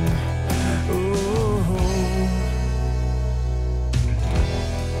nothing.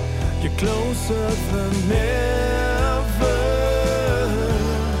 You're closer than ever.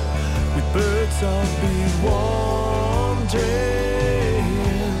 With birds I'll be wandering.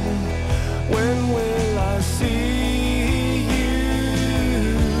 When will I see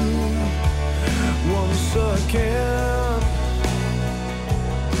you once again?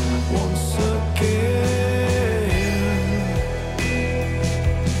 Once again.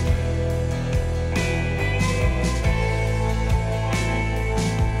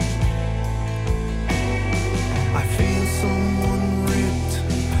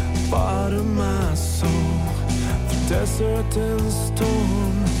 Desert and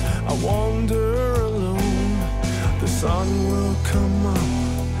storm, I wander alone. The sun will come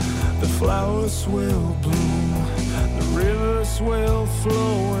up, the flowers will bloom, the rivers will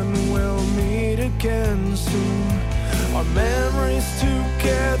flow, and we'll meet again soon. Our memories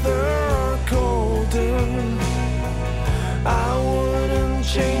together are golden. I wouldn't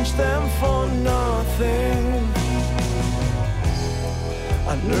change them for nothing.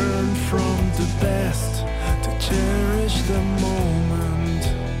 I learned from the best to cherish the moment.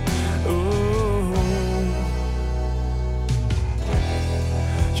 Oh,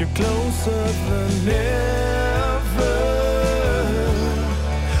 you're closer than ever.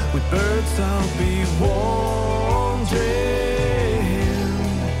 With birds I'll be wandering.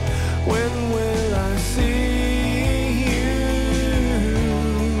 When will I see you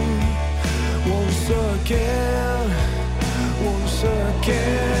once again? Once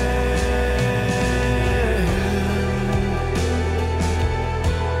again.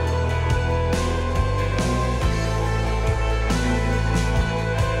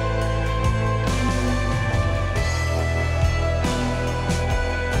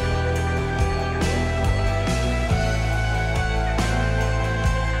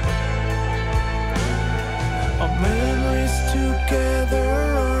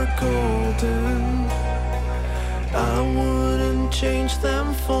 change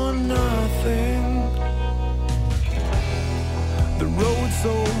them for nothing. The road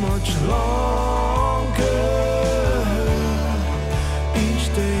so much longer, each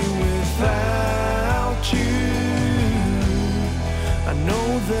day without you. I know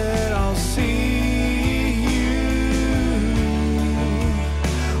that I'll see you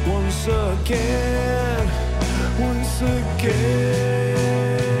once again, once again,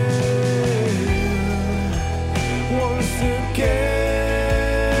 once again,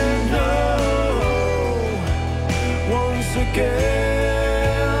 oh, once again.